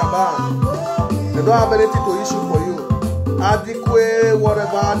those cabals. They don't have anything to issue for you. Adequate,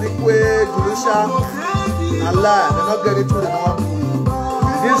 whatever, adequate, judicial, and lie. They're not getting through the norm.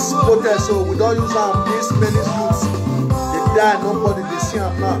 This protest, so we don't use our this many youths. They die, nobody, they see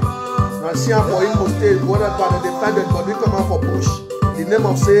them now. And see them for Imo State, whatever, they find them, but they come out for bush. The name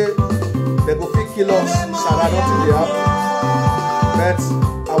of say, they go fit kill us, Sarah, nothing they happen. But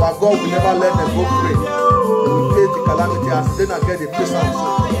Our God will never let them go free. They will face the calamity as they not get the peace and so.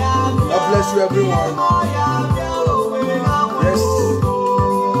 God bless you, everyone. Yes.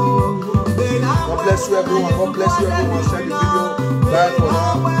 God bless you, everyone. God bless you, everyone. Share the video. Bye for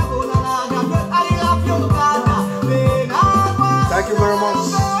now. Thank you very much.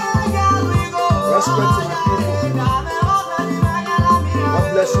 Respect to my people. God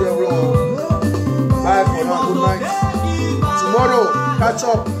bless you, everyone. Bye for now. Good night. Tomorrow, catch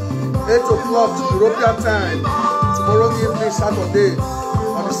up 8 o'clock European time. Tomorrow evening, Saturday.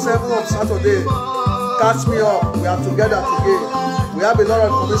 On the 7th of Saturday. Catch me up. We are together again. We have a lot of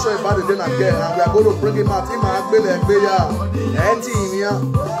information about the day again, and we are going to bring him out.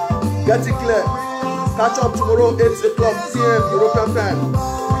 Get it clear. Catch up tomorrow 8 o'clock p.m. European time.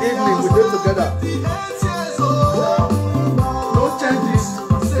 Evening, we do together. No changes,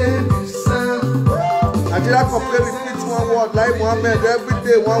 same. Nigeria complain repeat one word like Mohammed every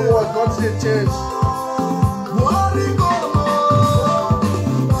day, one word, nothing change.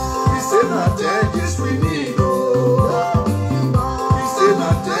 He said not changes we need. He said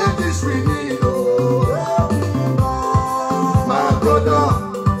not changes we need. My brother,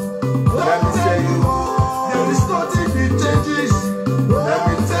 let me tell you, there is nothing that changes. Let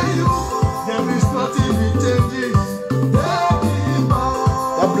me tell you, there is nothing that changes.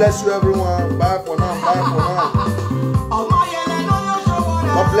 God bless you, everyone. Bye for now. Bye for now.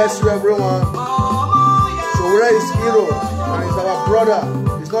 God bless you, everyone. Showore is hero and he's our brother.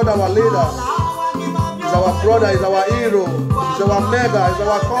 He's not our leader. He's our brother. He's our hero. He's our mega. He's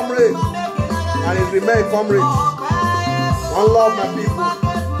our comrade. And he remains comrade. One love, my people.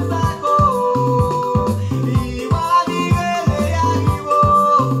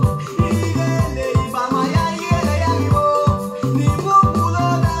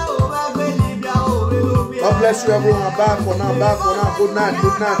 God bless you, everyone. Bye for now. Bye for now. Good night.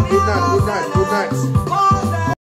 Good night. Good night. Good night. Good night.